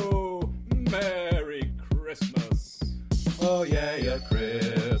 ho, ho! Merry Christmas! Oh yeah, your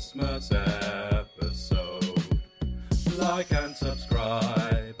Christmas episode. Like and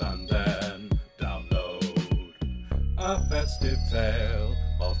subscribe and then download a festive tale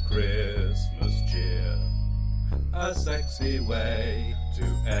of Christmas cheer. A sexy way to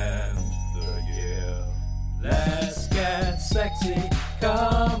end the year. Let's get sexy,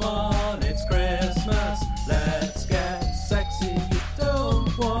 come on, it's Christmas. Let's get sexy, you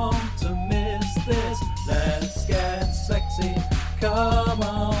don't want to miss this. Let's get sexy, come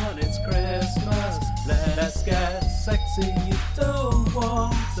on, it's Christmas. Let's get sexy, you don't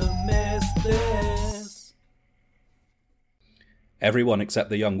want to miss this. Everyone except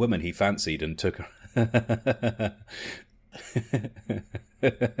the young woman he fancied and took her.